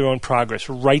 track their own progress,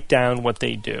 write down what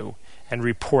they do, and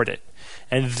report it.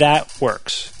 And that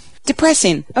works.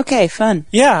 Depressing. Okay, fun.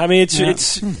 Yeah, I mean,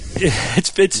 it's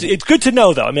good to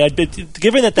know, though. I mean,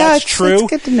 given that's true, it's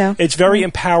good to know. It's very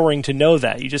empowering to know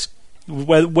that. You just,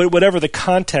 whatever the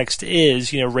context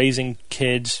is, raising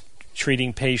kids,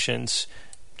 treating patients,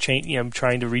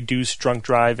 trying to reduce drunk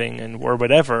driving or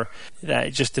whatever,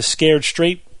 that just the scared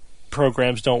straight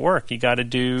programs don't work. You got to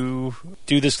do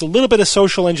this a little bit of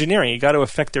social engineering. You got to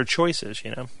affect their choices.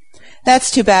 That's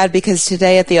too bad, because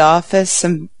today at the office,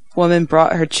 some woman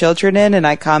brought her children in, and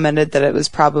I commented that it was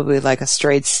probably like a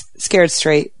scared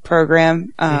straight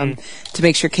program to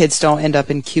make sure kids don't end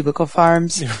up in cubicle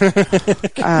farms.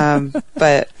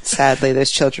 But sadly,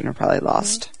 those children are probably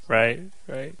lost. Right.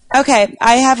 Okay,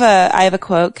 I have a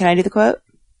quote. Can I do the quote?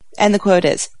 And the quote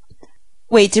is,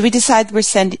 wait, did we decide we're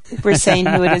saying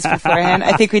who it is beforehand?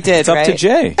 I think we did, It's up to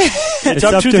Jay. It's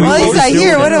up to Well, he's not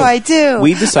here. What do I do?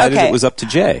 We decided it was up to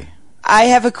Jay. I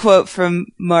have a quote from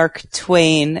Mark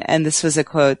Twain, and this was a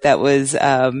quote that was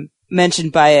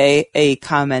mentioned by a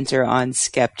commenter on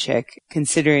Skeptic,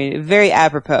 very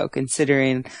apropos,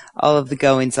 considering all of the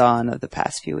goings-on of the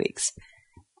past few weeks.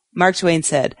 Mark Twain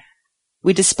said,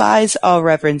 "We despise all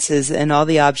reverences and all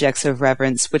the objects of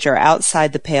reverence which are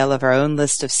outside the pale of our own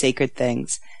list of sacred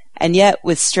things, and yet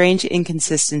with strange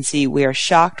inconsistency we are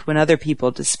shocked when other people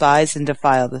despise and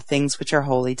defile the things which are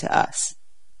holy to us."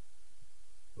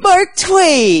 Mark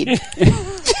Twain!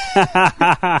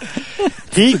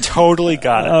 He totally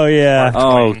got it. Oh, yeah.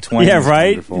 Twain. Yeah,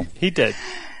 right? Wonderful. He did.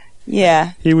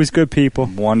 Yeah. He was good people.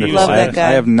 Wonderful. Love that guy.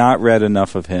 I have not read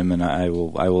enough of him, and I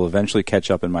will eventually catch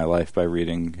up in my life by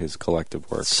reading his collective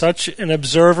work. Such an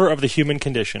observer of the human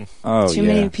condition. Too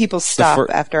many people stop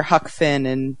after Huck Finn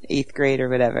in 8th grade or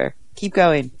whatever. Keep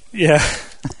going. Yeah.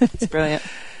 It's brilliant.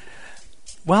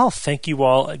 Well, thank you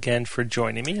all again for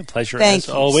joining me. A pleasure as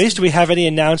always. Do we have any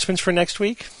announcements for next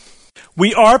week?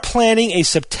 We are planning a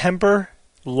September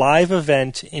live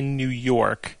event in New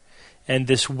York, and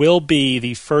this will be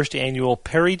the first annual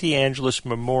Perry DeAngelis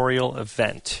Memorial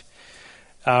event.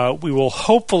 We will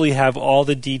hopefully have all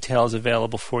the details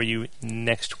available for you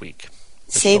next week.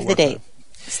 Save the date.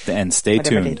 And stay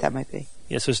Whatever tuned. date that might be.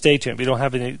 Yeah, so stay tuned. We don't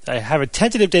have any. I have a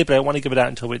tentative date, but I want to give it out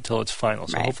until it's final.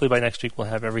 So hopefully by next week we'll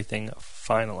have everything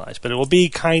finalized. But it will be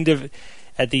kind of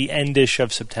at the endish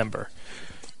of September.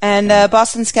 And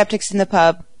Boston Skeptics in the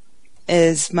Pub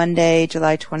is Monday,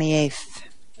 July 28th.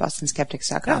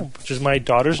 BostonSkeptics.com. Which is my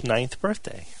daughter's 9th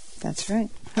birthday. That's right.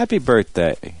 Happy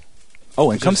birthday. Oh,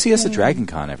 and come see us at Dragon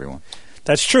Con, everyone.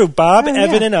 That's true. Bob,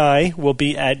 Evan, and I will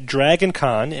be at Dragon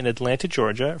Con in Atlanta,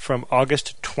 Georgia from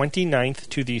August 29th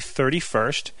to the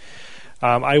 31st.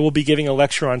 I will be giving a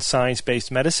lecture on science-based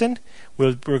medicine.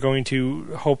 We're going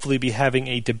to hopefully be having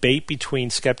a debate between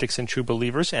skeptics and true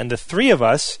believers, and the three of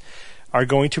us are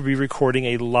going to be recording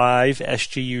a live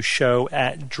SGU show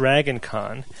at Dragon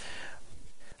Con.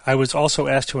 I was also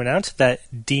asked to announce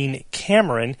that Dean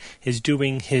Cameron is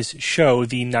doing his show,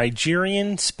 The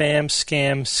Nigerian Spam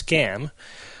Scam,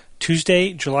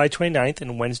 Tuesday, July 29th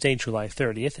and Wednesday, July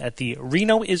 30th at the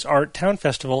Reno is Art Town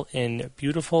Festival in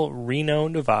beautiful Reno,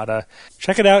 Nevada.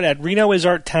 Check it out at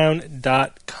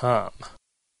renoisarttown.com.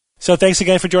 So thanks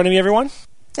again for joining me, everyone.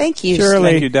 Thank you.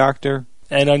 Surely. Thank you, Doctor.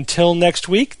 And until next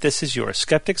week, this is your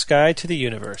Skeptic's Guide to the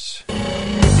Universe.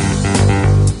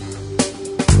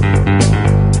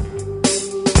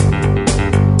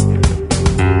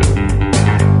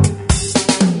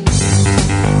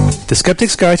 The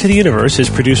Skeptic's Guide to the Universe is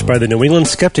produced by the New England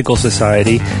Skeptical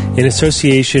Society in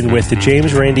association with the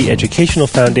James Randi Educational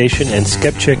Foundation and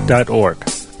Skepchick.org.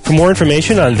 For more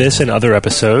information on this and other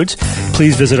episodes,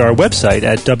 please visit our website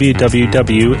at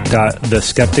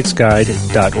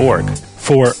www.theskepticsguide.org.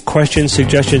 For questions,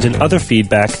 suggestions, and other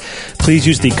feedback, please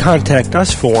use the Contact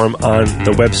Us form on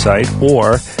the website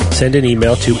or send an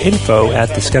email to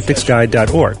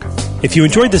info@theskepticsguide.org. If you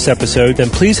enjoyed this episode, then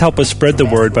please help us spread the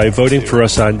word by voting for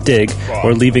us on Dig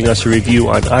or leaving us a review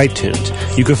on iTunes.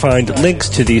 You can find links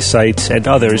to these sites and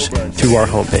others through our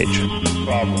homepage.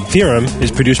 Theorem is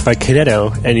produced by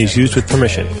Kineto and is used with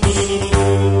permission.